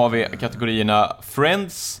 Då har vi kategorierna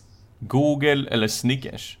Friends, Google eller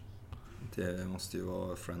Snickers. Det måste ju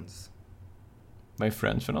vara Friends. Vad är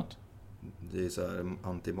Friends för något? Det är så här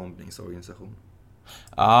antibombningsorganisation.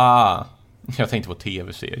 Jag tänkte på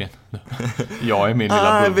tv-serien. Jag är min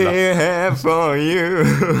lilla bubbla. I'll be here for you.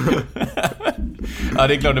 Ja,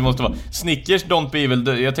 det är klart det måste vara. Snickers, Don't be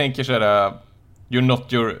evil. Jag tänker så här, you're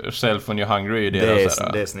not yourself when you're hungry. Det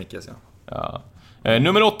är Snickers, ja.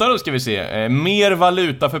 Nummer 8 då ska vi se. Mer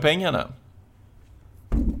valuta för pengarna.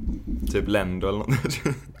 Typ Lendo eller något.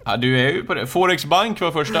 Ja, du är ju på det. Forex Bank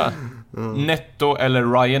var första. Netto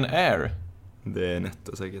eller Ryanair. Det är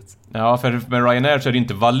Netto säkert. Ja, för med Ryanair så är det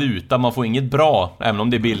inte valuta. Man får inget bra, även om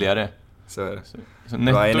det är billigare. Så är det. Så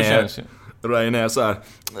Netto känns ju. Ryanair så här,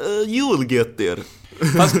 you'll get there.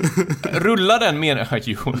 Fast rullar den mer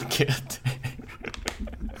you'll get.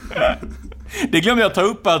 Det glömde jag ta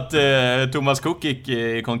upp att Thomas Cook gick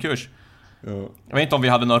i konkurs. Ja. Jag vet inte om vi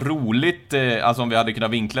hade något roligt, alltså om vi hade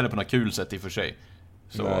kunnat vinkla det på något kul sätt i och för sig.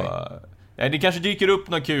 Så det kanske dyker upp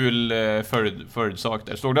något kul förutsak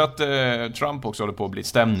där. Såg du att Trump också håller på att bli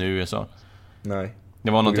stämd nu i USA? Nej.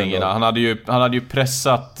 Det var någonting innan. Han hade ju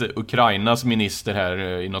pressat Ukrainas minister här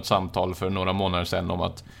i något samtal för några månader sedan om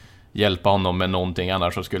att hjälpa honom med någonting,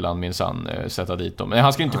 annars så skulle han minsann sätta dit dem. Men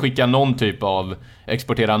han skulle inte skicka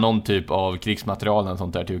exportera någon typ av krigsmaterial eller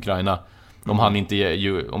sånt där till Ukraina. Om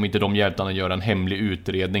inte de hjälpte han att göra en hemlig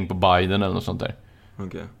utredning på Biden eller något sånt där.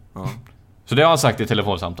 Okej. Ja. Så det har han sagt i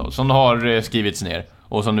telefonsamtal som har skrivits ner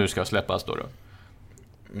och som nu ska släppas då.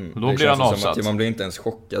 Och då blir han avsatt. Man blir inte ens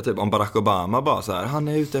chockad typ om Barack Obama bara så här, han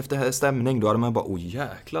är ute efter stämning, då hade man bara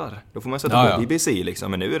jäklar. Då får man sätta på BBC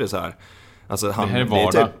liksom, men nu är det så här. Alltså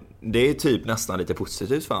det är typ nästan lite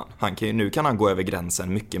positivt för han. Nu kan han gå över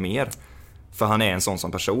gränsen mycket mer. För han är en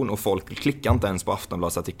sån person och folk klickar inte ens på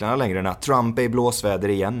Aftonbladsartiklarna längre när Trump är i blåsväder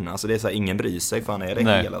igen. Alltså det är så här, ingen bryr sig för han är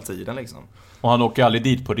det hela tiden liksom. Och han åker aldrig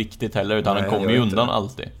dit på riktigt heller, utan han kommer ju undan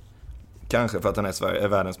alltid. Kanske för att han är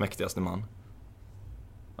världens mäktigaste man.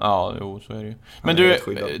 Ja, så är det ju. Men du,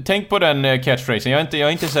 tänk på den catchphrasen. Jag är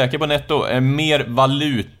inte säker på Netto. Mer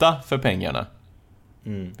valuta för pengarna.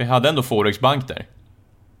 Vi hade ändå Forex Bank där.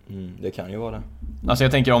 Det kan ju vara det. Alltså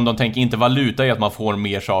jag tänker om de tänker inte valuta i att man får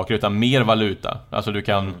mer saker, utan mer valuta. Alltså du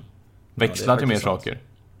kan växla till mer saker.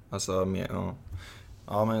 Alltså mer,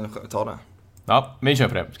 ja men ta det. Ja, vi kör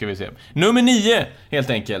på det, ska vi se. Nummer 9, helt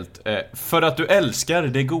enkelt. För att du älskar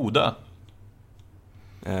det goda.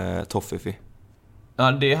 Toffifee.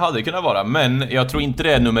 Ja, det hade kunnat vara, men jag tror inte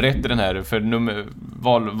det är nummer 1 i den här.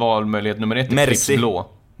 För valmöjlighet nummer 1 är Pripps blå.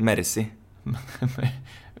 Merci.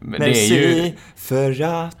 Men det är ju... för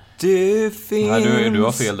att du finns. Ja, du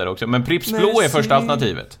har fel där också. Men Pripps blå är första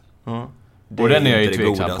alternativet. Och den är jag ju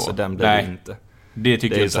tveksam på. Så den blir inte. Det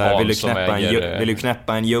tycker jag inte Hans som äger... Vill du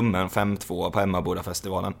knäppa en ljummen 5-2 på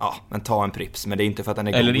Emmabodafestivalen? Ja, men ta en Pripps. Men det är inte för att den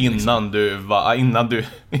är god. Eller innan du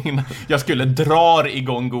jag skulle dra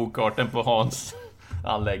igång go-karten på Hans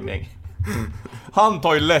anläggning. Han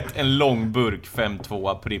tar ju lätt en lång burk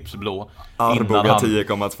 5-2 Pripps blå. Arboga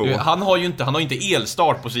 10,2. Han har ju inte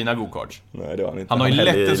elstart på sina go-karts. Nej, det har han inte. Han har ju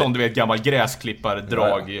lätt en sån, du vet, gammal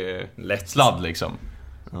gräsklippar-drag sladd liksom.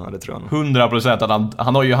 Ja, det tror jag. 100% att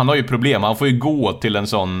han har ju problem. Han får ju gå till en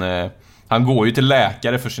sån... Han går ju till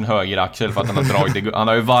läkare för sin höger axel för att han har dragit... Han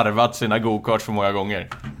har ju varvat sina go-karts för många gånger.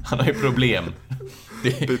 Han har ju problem.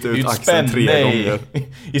 Det är ju ett spänne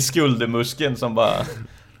i skuldermuskeln som bara...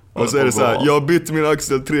 Och så är det så här, jag har bytt min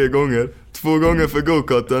axel 3 gånger. 2 gånger för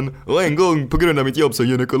go-karten och 1 gång på grund av mitt jobb som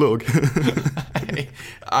gynekolog.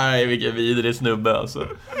 Nej, vilken vidrig snubbe alltså.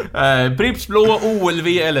 Pripps blå, OLV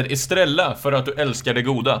eller Estrella för att du älskar det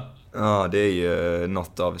goda. Ja, det är ju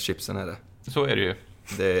något av chipsen är det. Så är det ju.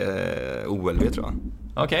 Det är OLV tror jag.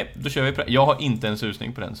 Okej, då kör vi på det. Jag har inte en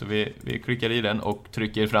susning på den, så vi klickar i den och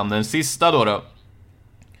trycker fram den sista då.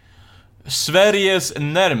 Sveriges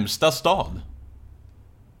närmsta stad.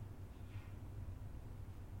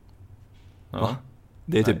 Ja.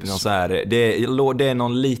 Det är typ någon så här, det är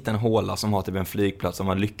någon liten håla som har typ en flygplats som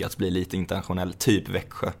har lyckats bli lite internationell, typ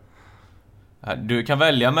Växjö. Du kan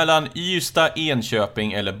välja mellan Ystad,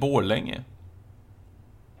 Enköping eller Borlänge.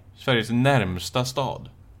 Sveriges närmsta stad.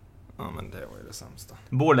 Ja, men det var ju det sämsta.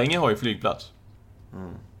 Borlänge har ju flygplats.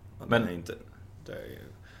 Men är inte, det är ju...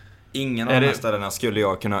 Ingen av de här ställena skulle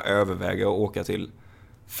jag kunna överväga att åka till.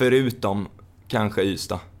 Förutom kanske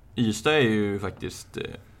Ystad. Ystad är ju faktiskt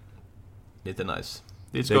lite nice.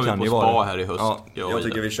 Det ska det vi kan på ju spa vara här i höst. Ja, jag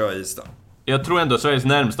tycker vi kör Ystad. Jag tror ändå Sveriges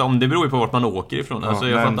närmsta, om det beror ju på vart man åker ifrån. Alltså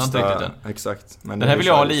jag fattar inte riktigt den. Exakt. Men den här vill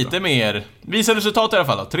jag ha lite mer. Visa resultat i alla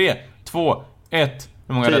fall då. 3, 2, 1.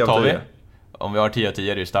 Hur många rätt har vi? Om vi har 10 av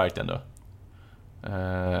 10 är det ju starkt ändå.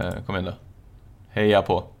 Kom igen då. Heja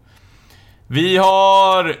på. Vi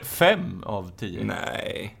har 5 av 10.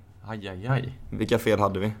 Nej. Aj. Vilka fel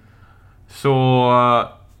hade vi? Så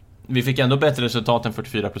vi fick ändå bättre resultat än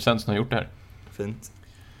 44% som har gjort det här. Fint.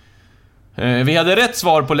 Vi hade rätt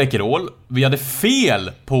svar på Läkerol. Vi hade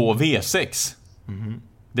fel på V6.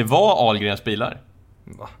 Det var Ahlgrens bilar.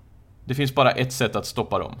 Va? Det finns bara ett sätt att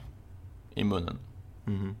stoppa dem. I munnen.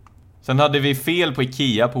 Sen hade vi fel på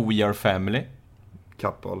Ikea på We Are Family.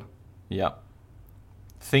 Kappahl. Ja.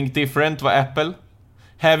 Think Different var Apple.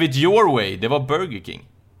 Have It Your Way, det var Burger King.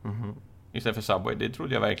 Istället för Subway, det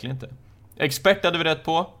trodde jag verkligen inte. Expert hade vi rätt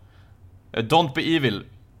på. Don't Be Evil,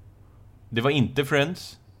 det var inte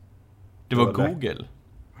Friends. Det var Google.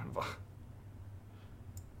 Va?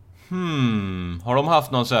 Har de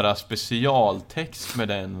haft någon sån här specialtext med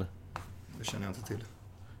den? Det känner jag inte till.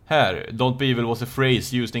 Här, Don't Be Evil was a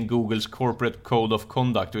phrase used in Googles corporate code of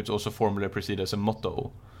conduct, which also formally preceded as a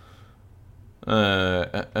motto.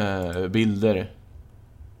 Bilder.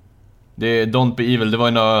 Det Don't Be Evil, det var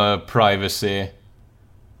ju någon privacy.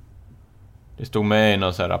 Det stod med i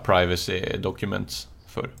någon sån här privacy documents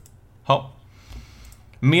för. Ja.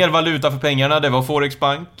 Mer valuta för pengarna, det var Forex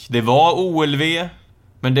Bank, det var OLV,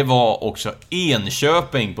 men det var också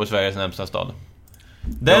Enköping på Sveriges närmsta stad.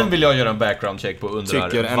 Den vill jag göra en background check på,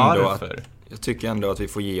 undrar varför. Jag tycker ändå att vi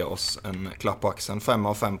får ge oss en klapp på axeln. 5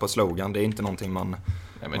 av 5 på slogan, det är inte någonting man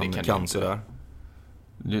kan sådär.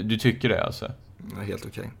 Du tycker det alltså? Det är helt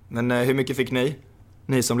okej. Men hur mycket fick ni?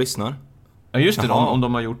 Ni som lyssnar? Ja just det, om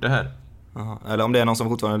de har gjort det här. Aha. Eller om det är någon som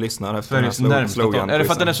fortfarande lyssnar efter Sveriges den här slogan. Är det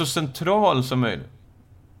för att den är så central som möjligt?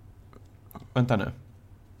 Vänta nu.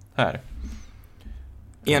 Här.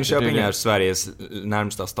 Enköping är Sveriges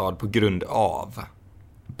närmsta stad på grund av.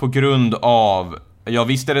 På grund av. Ja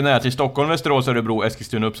visst är det nära till Stockholm, Västerås, Örebro,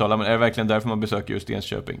 Eskilstuna, Uppsala. Men är det verkligen därför man besöker just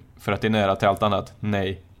Enköping? För att det är nära till allt annat?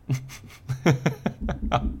 Nej.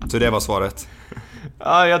 Så det var svaret.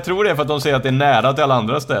 Ja, jag tror det är för att de säger att det är nära till alla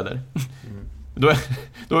andra städer.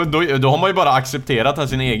 Då har man ju bara accepterat att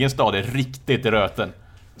sin egen stad är riktigt i röten.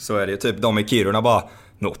 Så är det ju typ, de i Kiruna bara,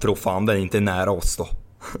 tro fan den är inte nära oss då.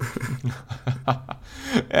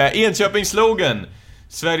 Enköpings slogan,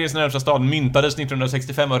 Sveriges närmsta stad, myntades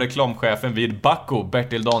 1965 av reklamchefen vid Bacco,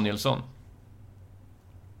 Bertil Danielsson.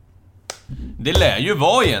 Det lär ju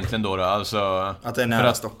vara egentligen då alltså, att det är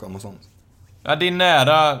nära Stockholm och sånt. Ja, det är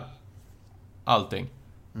nära allting.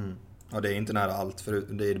 Ja, det är inte nära allt, för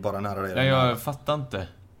det är bara nära det. Nej, jag fattar inte.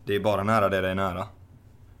 Det är bara nära det är nära.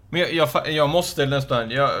 Men jag måste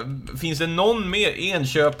nästan. Finns det någon mer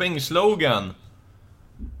Enköping slogan?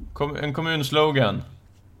 En kommunslogan.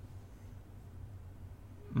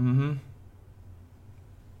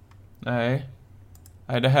 Nej,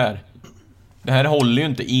 det här håller ju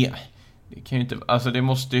inte. Det kan ju inte. Alltså det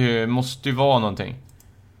måste ju vara någonting.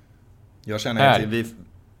 Jag känner att vi.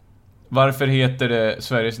 Varför heter det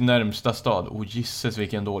Sveriges närmsta stad? Jesus,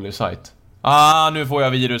 vilken dålig sajt. Nu får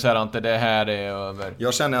jag virus här, Ante. Det här är över.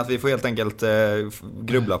 Jag känner att vi får helt enkelt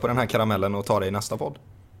grubbla på den här karamellen och ta det i nästa podd.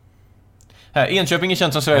 Här, Enköping är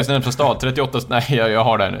känt som Sveriges närmsta stad. 38... Nej, jag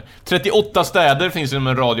har det här nu. 38 städer finns inom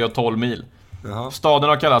en radie av 12 mil. Jaha. Staden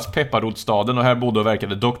har kallats Pepparrotsstaden och här bodde och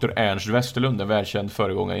verkade Dr. Ernst Westerlund, en välkänd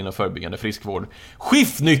föregångare inom förebyggande friskvård.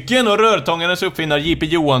 Skiftnyckeln och rörtångarnas uppfinnare J.P.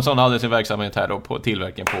 Johansson hade sin verksamhet här och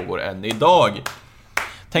tillverkningen pågår än idag.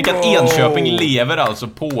 Tänk att Enköping lever alltså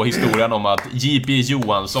på historien om att J.P.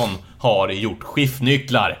 Johansson har gjort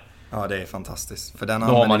skiftnycklar. Ja, det är fantastiskt. För den då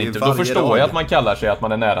har man inte. Då förstår jag att man kallar sig att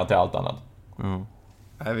man är nära till allt annat.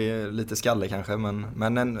 Nej, vi är lite skalle kanske,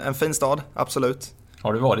 men en fin stad, absolut.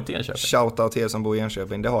 Har du varit i Enköping? Shoutout till er som bor i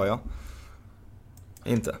Enköping, det har jag.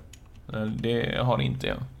 Inte. Det har inte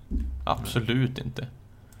jag. Absolut inte.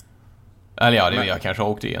 Eller ja, jag kanske har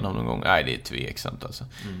åkt igenom någon gång. Nej, det är tveksamt alltså.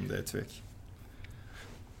 Det är tvek.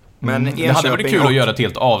 Men det hade varit kul att göra ett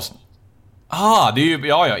helt avsnitt. Det är ju,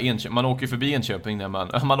 Enköping. Man åker förbi Enköping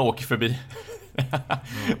när man åker förbi.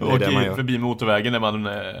 Förbi motorvägen när man,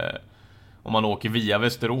 om man åker via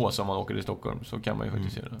Västerås, om man åker i Stockholm, så kan man ju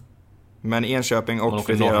faktiskt göra det. Men Enköping och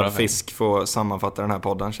friterad fisk får sammanfatta den här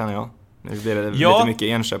podden, känner jag. Nu blir det lite mycket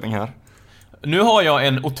Enköping här. Nu har jag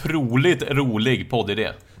en otroligt rolig poddidé.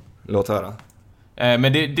 Låt höra.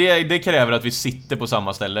 Men det kräver att vi sitter på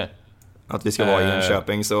samma ställe. Att vi ska vara i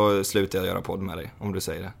Enköping, så slutar jag göra podd med dig, om du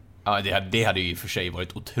säger det. Ja, det hade ju i och för sig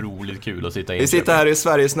varit otroligt kul att sitta i. Vi sitter här i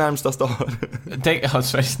Sveriges närmsta stad.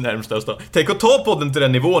 Sveriges närmsta stad. Tänk att ta podden till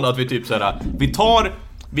den nivån att vi typ såhär,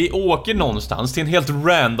 vi åker någonstans till en helt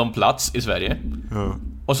random plats i Sverige.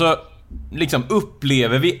 Och så liksom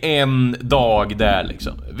upplever vi en dag där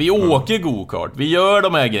liksom. Vi åker go-kart, vi gör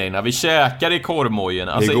de här grejerna, vi käkar i korvmojen.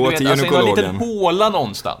 Alltså, vi går till gynekologen. En liten håla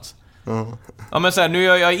någonstans. Ja, men så här,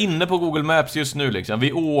 nu är jag inne på Google Maps just nu liksom.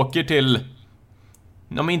 Vi åker till,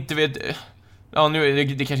 om inte vet, ja, nu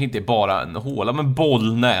det kanske inte är bara en håla, men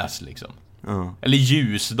Bollnäs liksom. Eller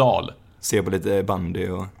Ljusdal. Se på lite bandy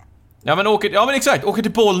och... Ja men exakt, åker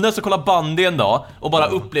till Bollnäs och kollar bandy en dag och bara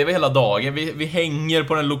upplever hela dagen. Vi hänger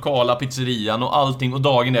på den lokala pizzerian och allting, och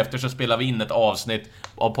dagen efter så spelar vi in ett avsnitt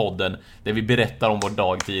av podden där vi berättar om vår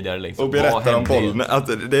dag tidigare liksom. Och berättar om Bollnäs, att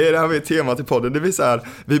det är det här med temat i podden. Det vill säga,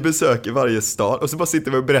 vi besöker varje stad och så bara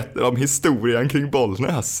sitter vi och berättar om historien kring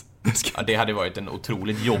Bollnäs. Ja, det hade varit en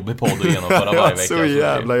otroligt jobbig podd att genomföra varje vecka. Så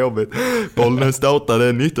jävla jobbigt. Bollnäs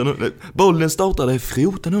startade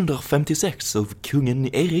 1456 av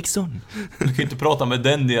kungen Eriksson. Du kan inte prata med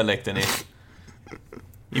den dialekten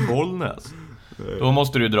i Bollnäs. Då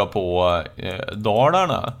måste du dra på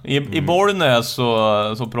Dalarna. I Bollnäs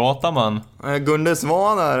så pratar man. Gunde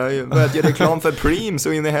Svan här började göra reklam för Preem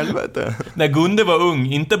så in i helvete. När Gunde var ung,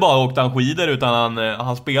 inte bara åkte han skidor, utan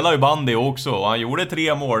han spelade ju bandy också. Han gjorde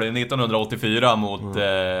 3 mål 1984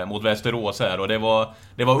 mot Västerås här. Och det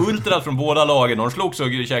var ultrat från båda lagen. De slogs och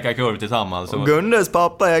käkade kurv tillsammans. Och Gundes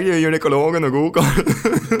pappa äger ju gynekologen och go-kart.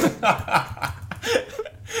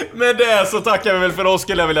 Med det så tackar vi väl för oss,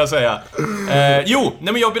 skulle jag vilja säga.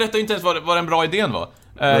 Men jag berättade inte ens vad den bra idén var.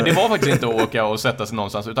 Det var faktiskt inte att åka och sätta sig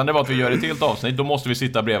någonstans, utan det var att vi gör ett helt avsnitt. Då måste vi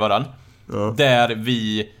sitta bredvid varann. Där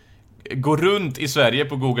vi går runt i Sverige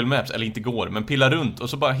på Google Maps. Eller inte går, men pillar runt. Och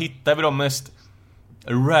så bara hittar vi de mest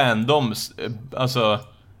random, alltså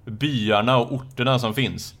byarna och orterna som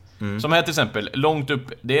finns. Som här till exempel, långt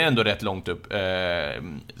upp. Det är ändå rätt långt upp.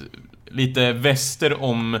 Lite väster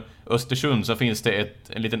om Östersund så finns det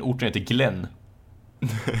en liten ort som heter Glenn.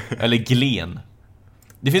 Eller Glen.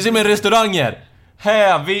 Det finns ju med restauranger.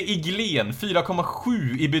 Hävi i Glen,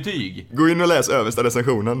 4,7 i betyg. Gå in och läs översta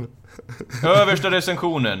recensionen. Översta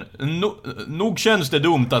recensionen. Nog känns det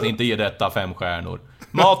dumt att inte ge detta 5 stjärnor.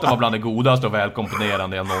 Maten var bland det godaste och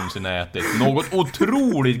välkomponerande jag någonsin ätit. Något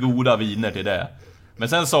otroligt goda viner till det. Men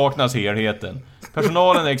sen saknas helheten.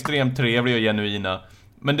 Personalen är extremt trevlig och genuina.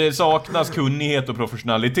 Men det saknas kunnighet och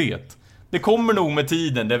professionalitet. Det kommer nog med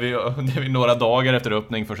tiden, där vi några dagar efter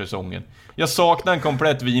öppning för säsongen. Jag saknar en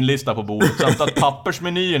komplett vinlista på bordet, samt att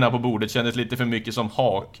pappersmenyerna på bordet kändes lite för mycket som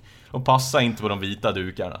hak och passade inte på de vita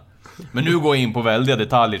dukarna. Men nu går jag in på väldiga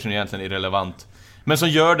detaljer som egentligen är irrelevant, men som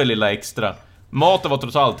gör det lilla extra. Maten var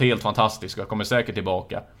trots allt helt fantastisk och jag kommer säkert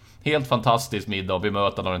tillbaka. Helt fantastisk middag och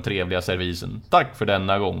bemötande av den trevliga servisen. Tack för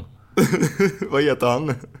denna gång. Vad heter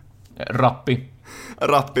han?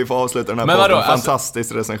 Rappi får avsluta den här podden. Alltså,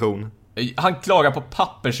 fantastisk recension. Han klagar på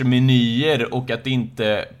pappersmenyer och att de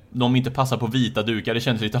inte passar på vita dukar. Det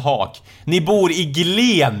känns lite hak. Ni bor i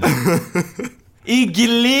Glen. I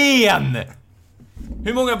Glen.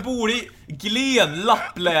 Hur många bor i Glen,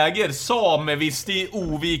 lappläger, samevist i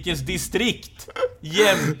Ovikens distrikt,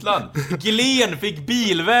 Jämtland? Glen fick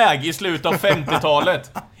bilväg i slutet av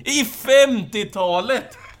 50-talet. I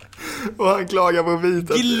 50-talet. Och han klagar på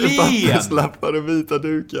vita papperslappar och vita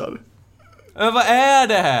dukar. Men vad är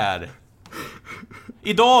det här?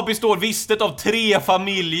 Idag består vistet av 3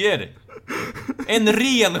 familjer. En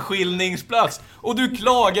renskiljningsplats. Och du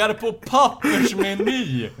klagar på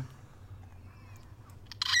pappersmeny.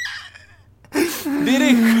 Det är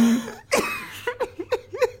det.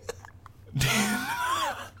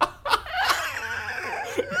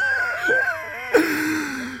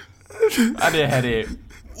 Ja, det här är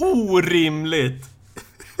orimligt.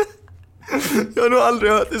 Jag har nog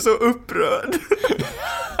aldrig hört det så upprörd.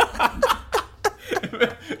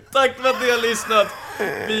 Tack för att ni har lyssnat.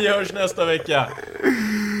 Vi hörs nästa vecka.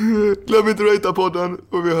 Glöm inte att ratea podden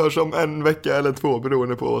och vi hörs om en vecka eller 2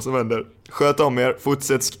 beroende på vad som händer. Sköt om er,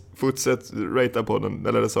 fortsätt ratea podden.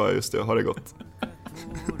 Eller det sa jag just det, ha det gott.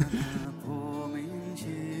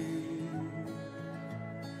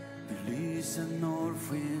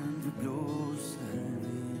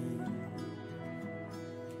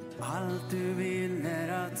 Allt du vill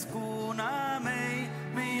är att skona mig,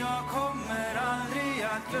 men jag kommer aldrig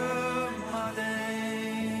att glömma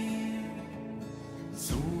dig.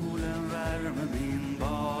 Solen värmer min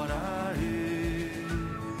bara hud.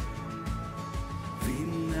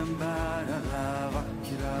 Vinden bär alla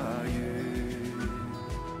vackra ljud.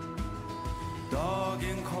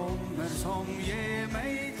 Dagen kommer som ger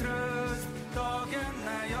mig tröst. Dagen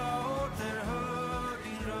när jag återhör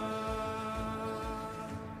din röst.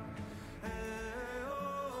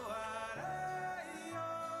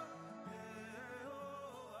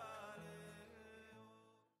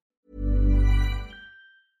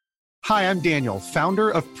 Hi, I'm Daniel, founder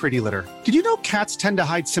of Pretty Litter. Did you know cats tend to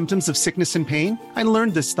hide symptoms of sickness and pain? I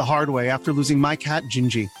learned this the hard way after losing my cat,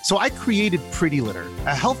 Gingy. So I created Pretty Litter,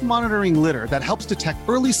 a health monitoring litter that helps detect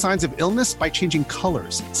early signs of illness by changing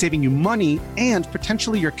colors, saving you money and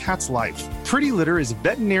potentially your cat's life. Pretty Litter is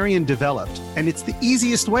veterinarian developed, and it's the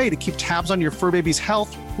easiest way to keep tabs on your fur baby's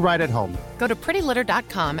health right at home. Go to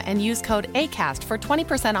prettylitter.com and use code ACAST for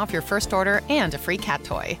 20% off your first order and a free cat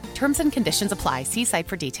toy. Terms and conditions apply. See site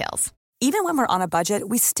for details. Even when we're on a budget,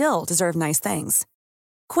 we still deserve nice things.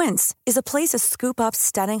 Quince is a place to scoop up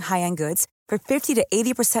stunning high-end goods for 50 to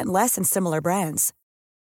 80% less than similar brands.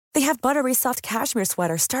 They have buttery soft cashmere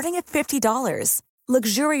sweaters starting at $50,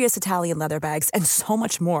 luxurious Italian leather bags, and so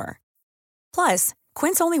much more. Plus,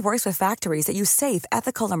 Quince only works with factories that use safe,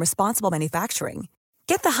 ethical, and responsible manufacturing.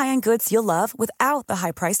 Get the high-end goods you'll love without the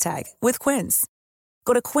high price tag with Quince.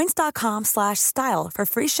 Go to quince.com/style for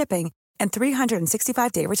free shipping and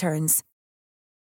 365-day returns.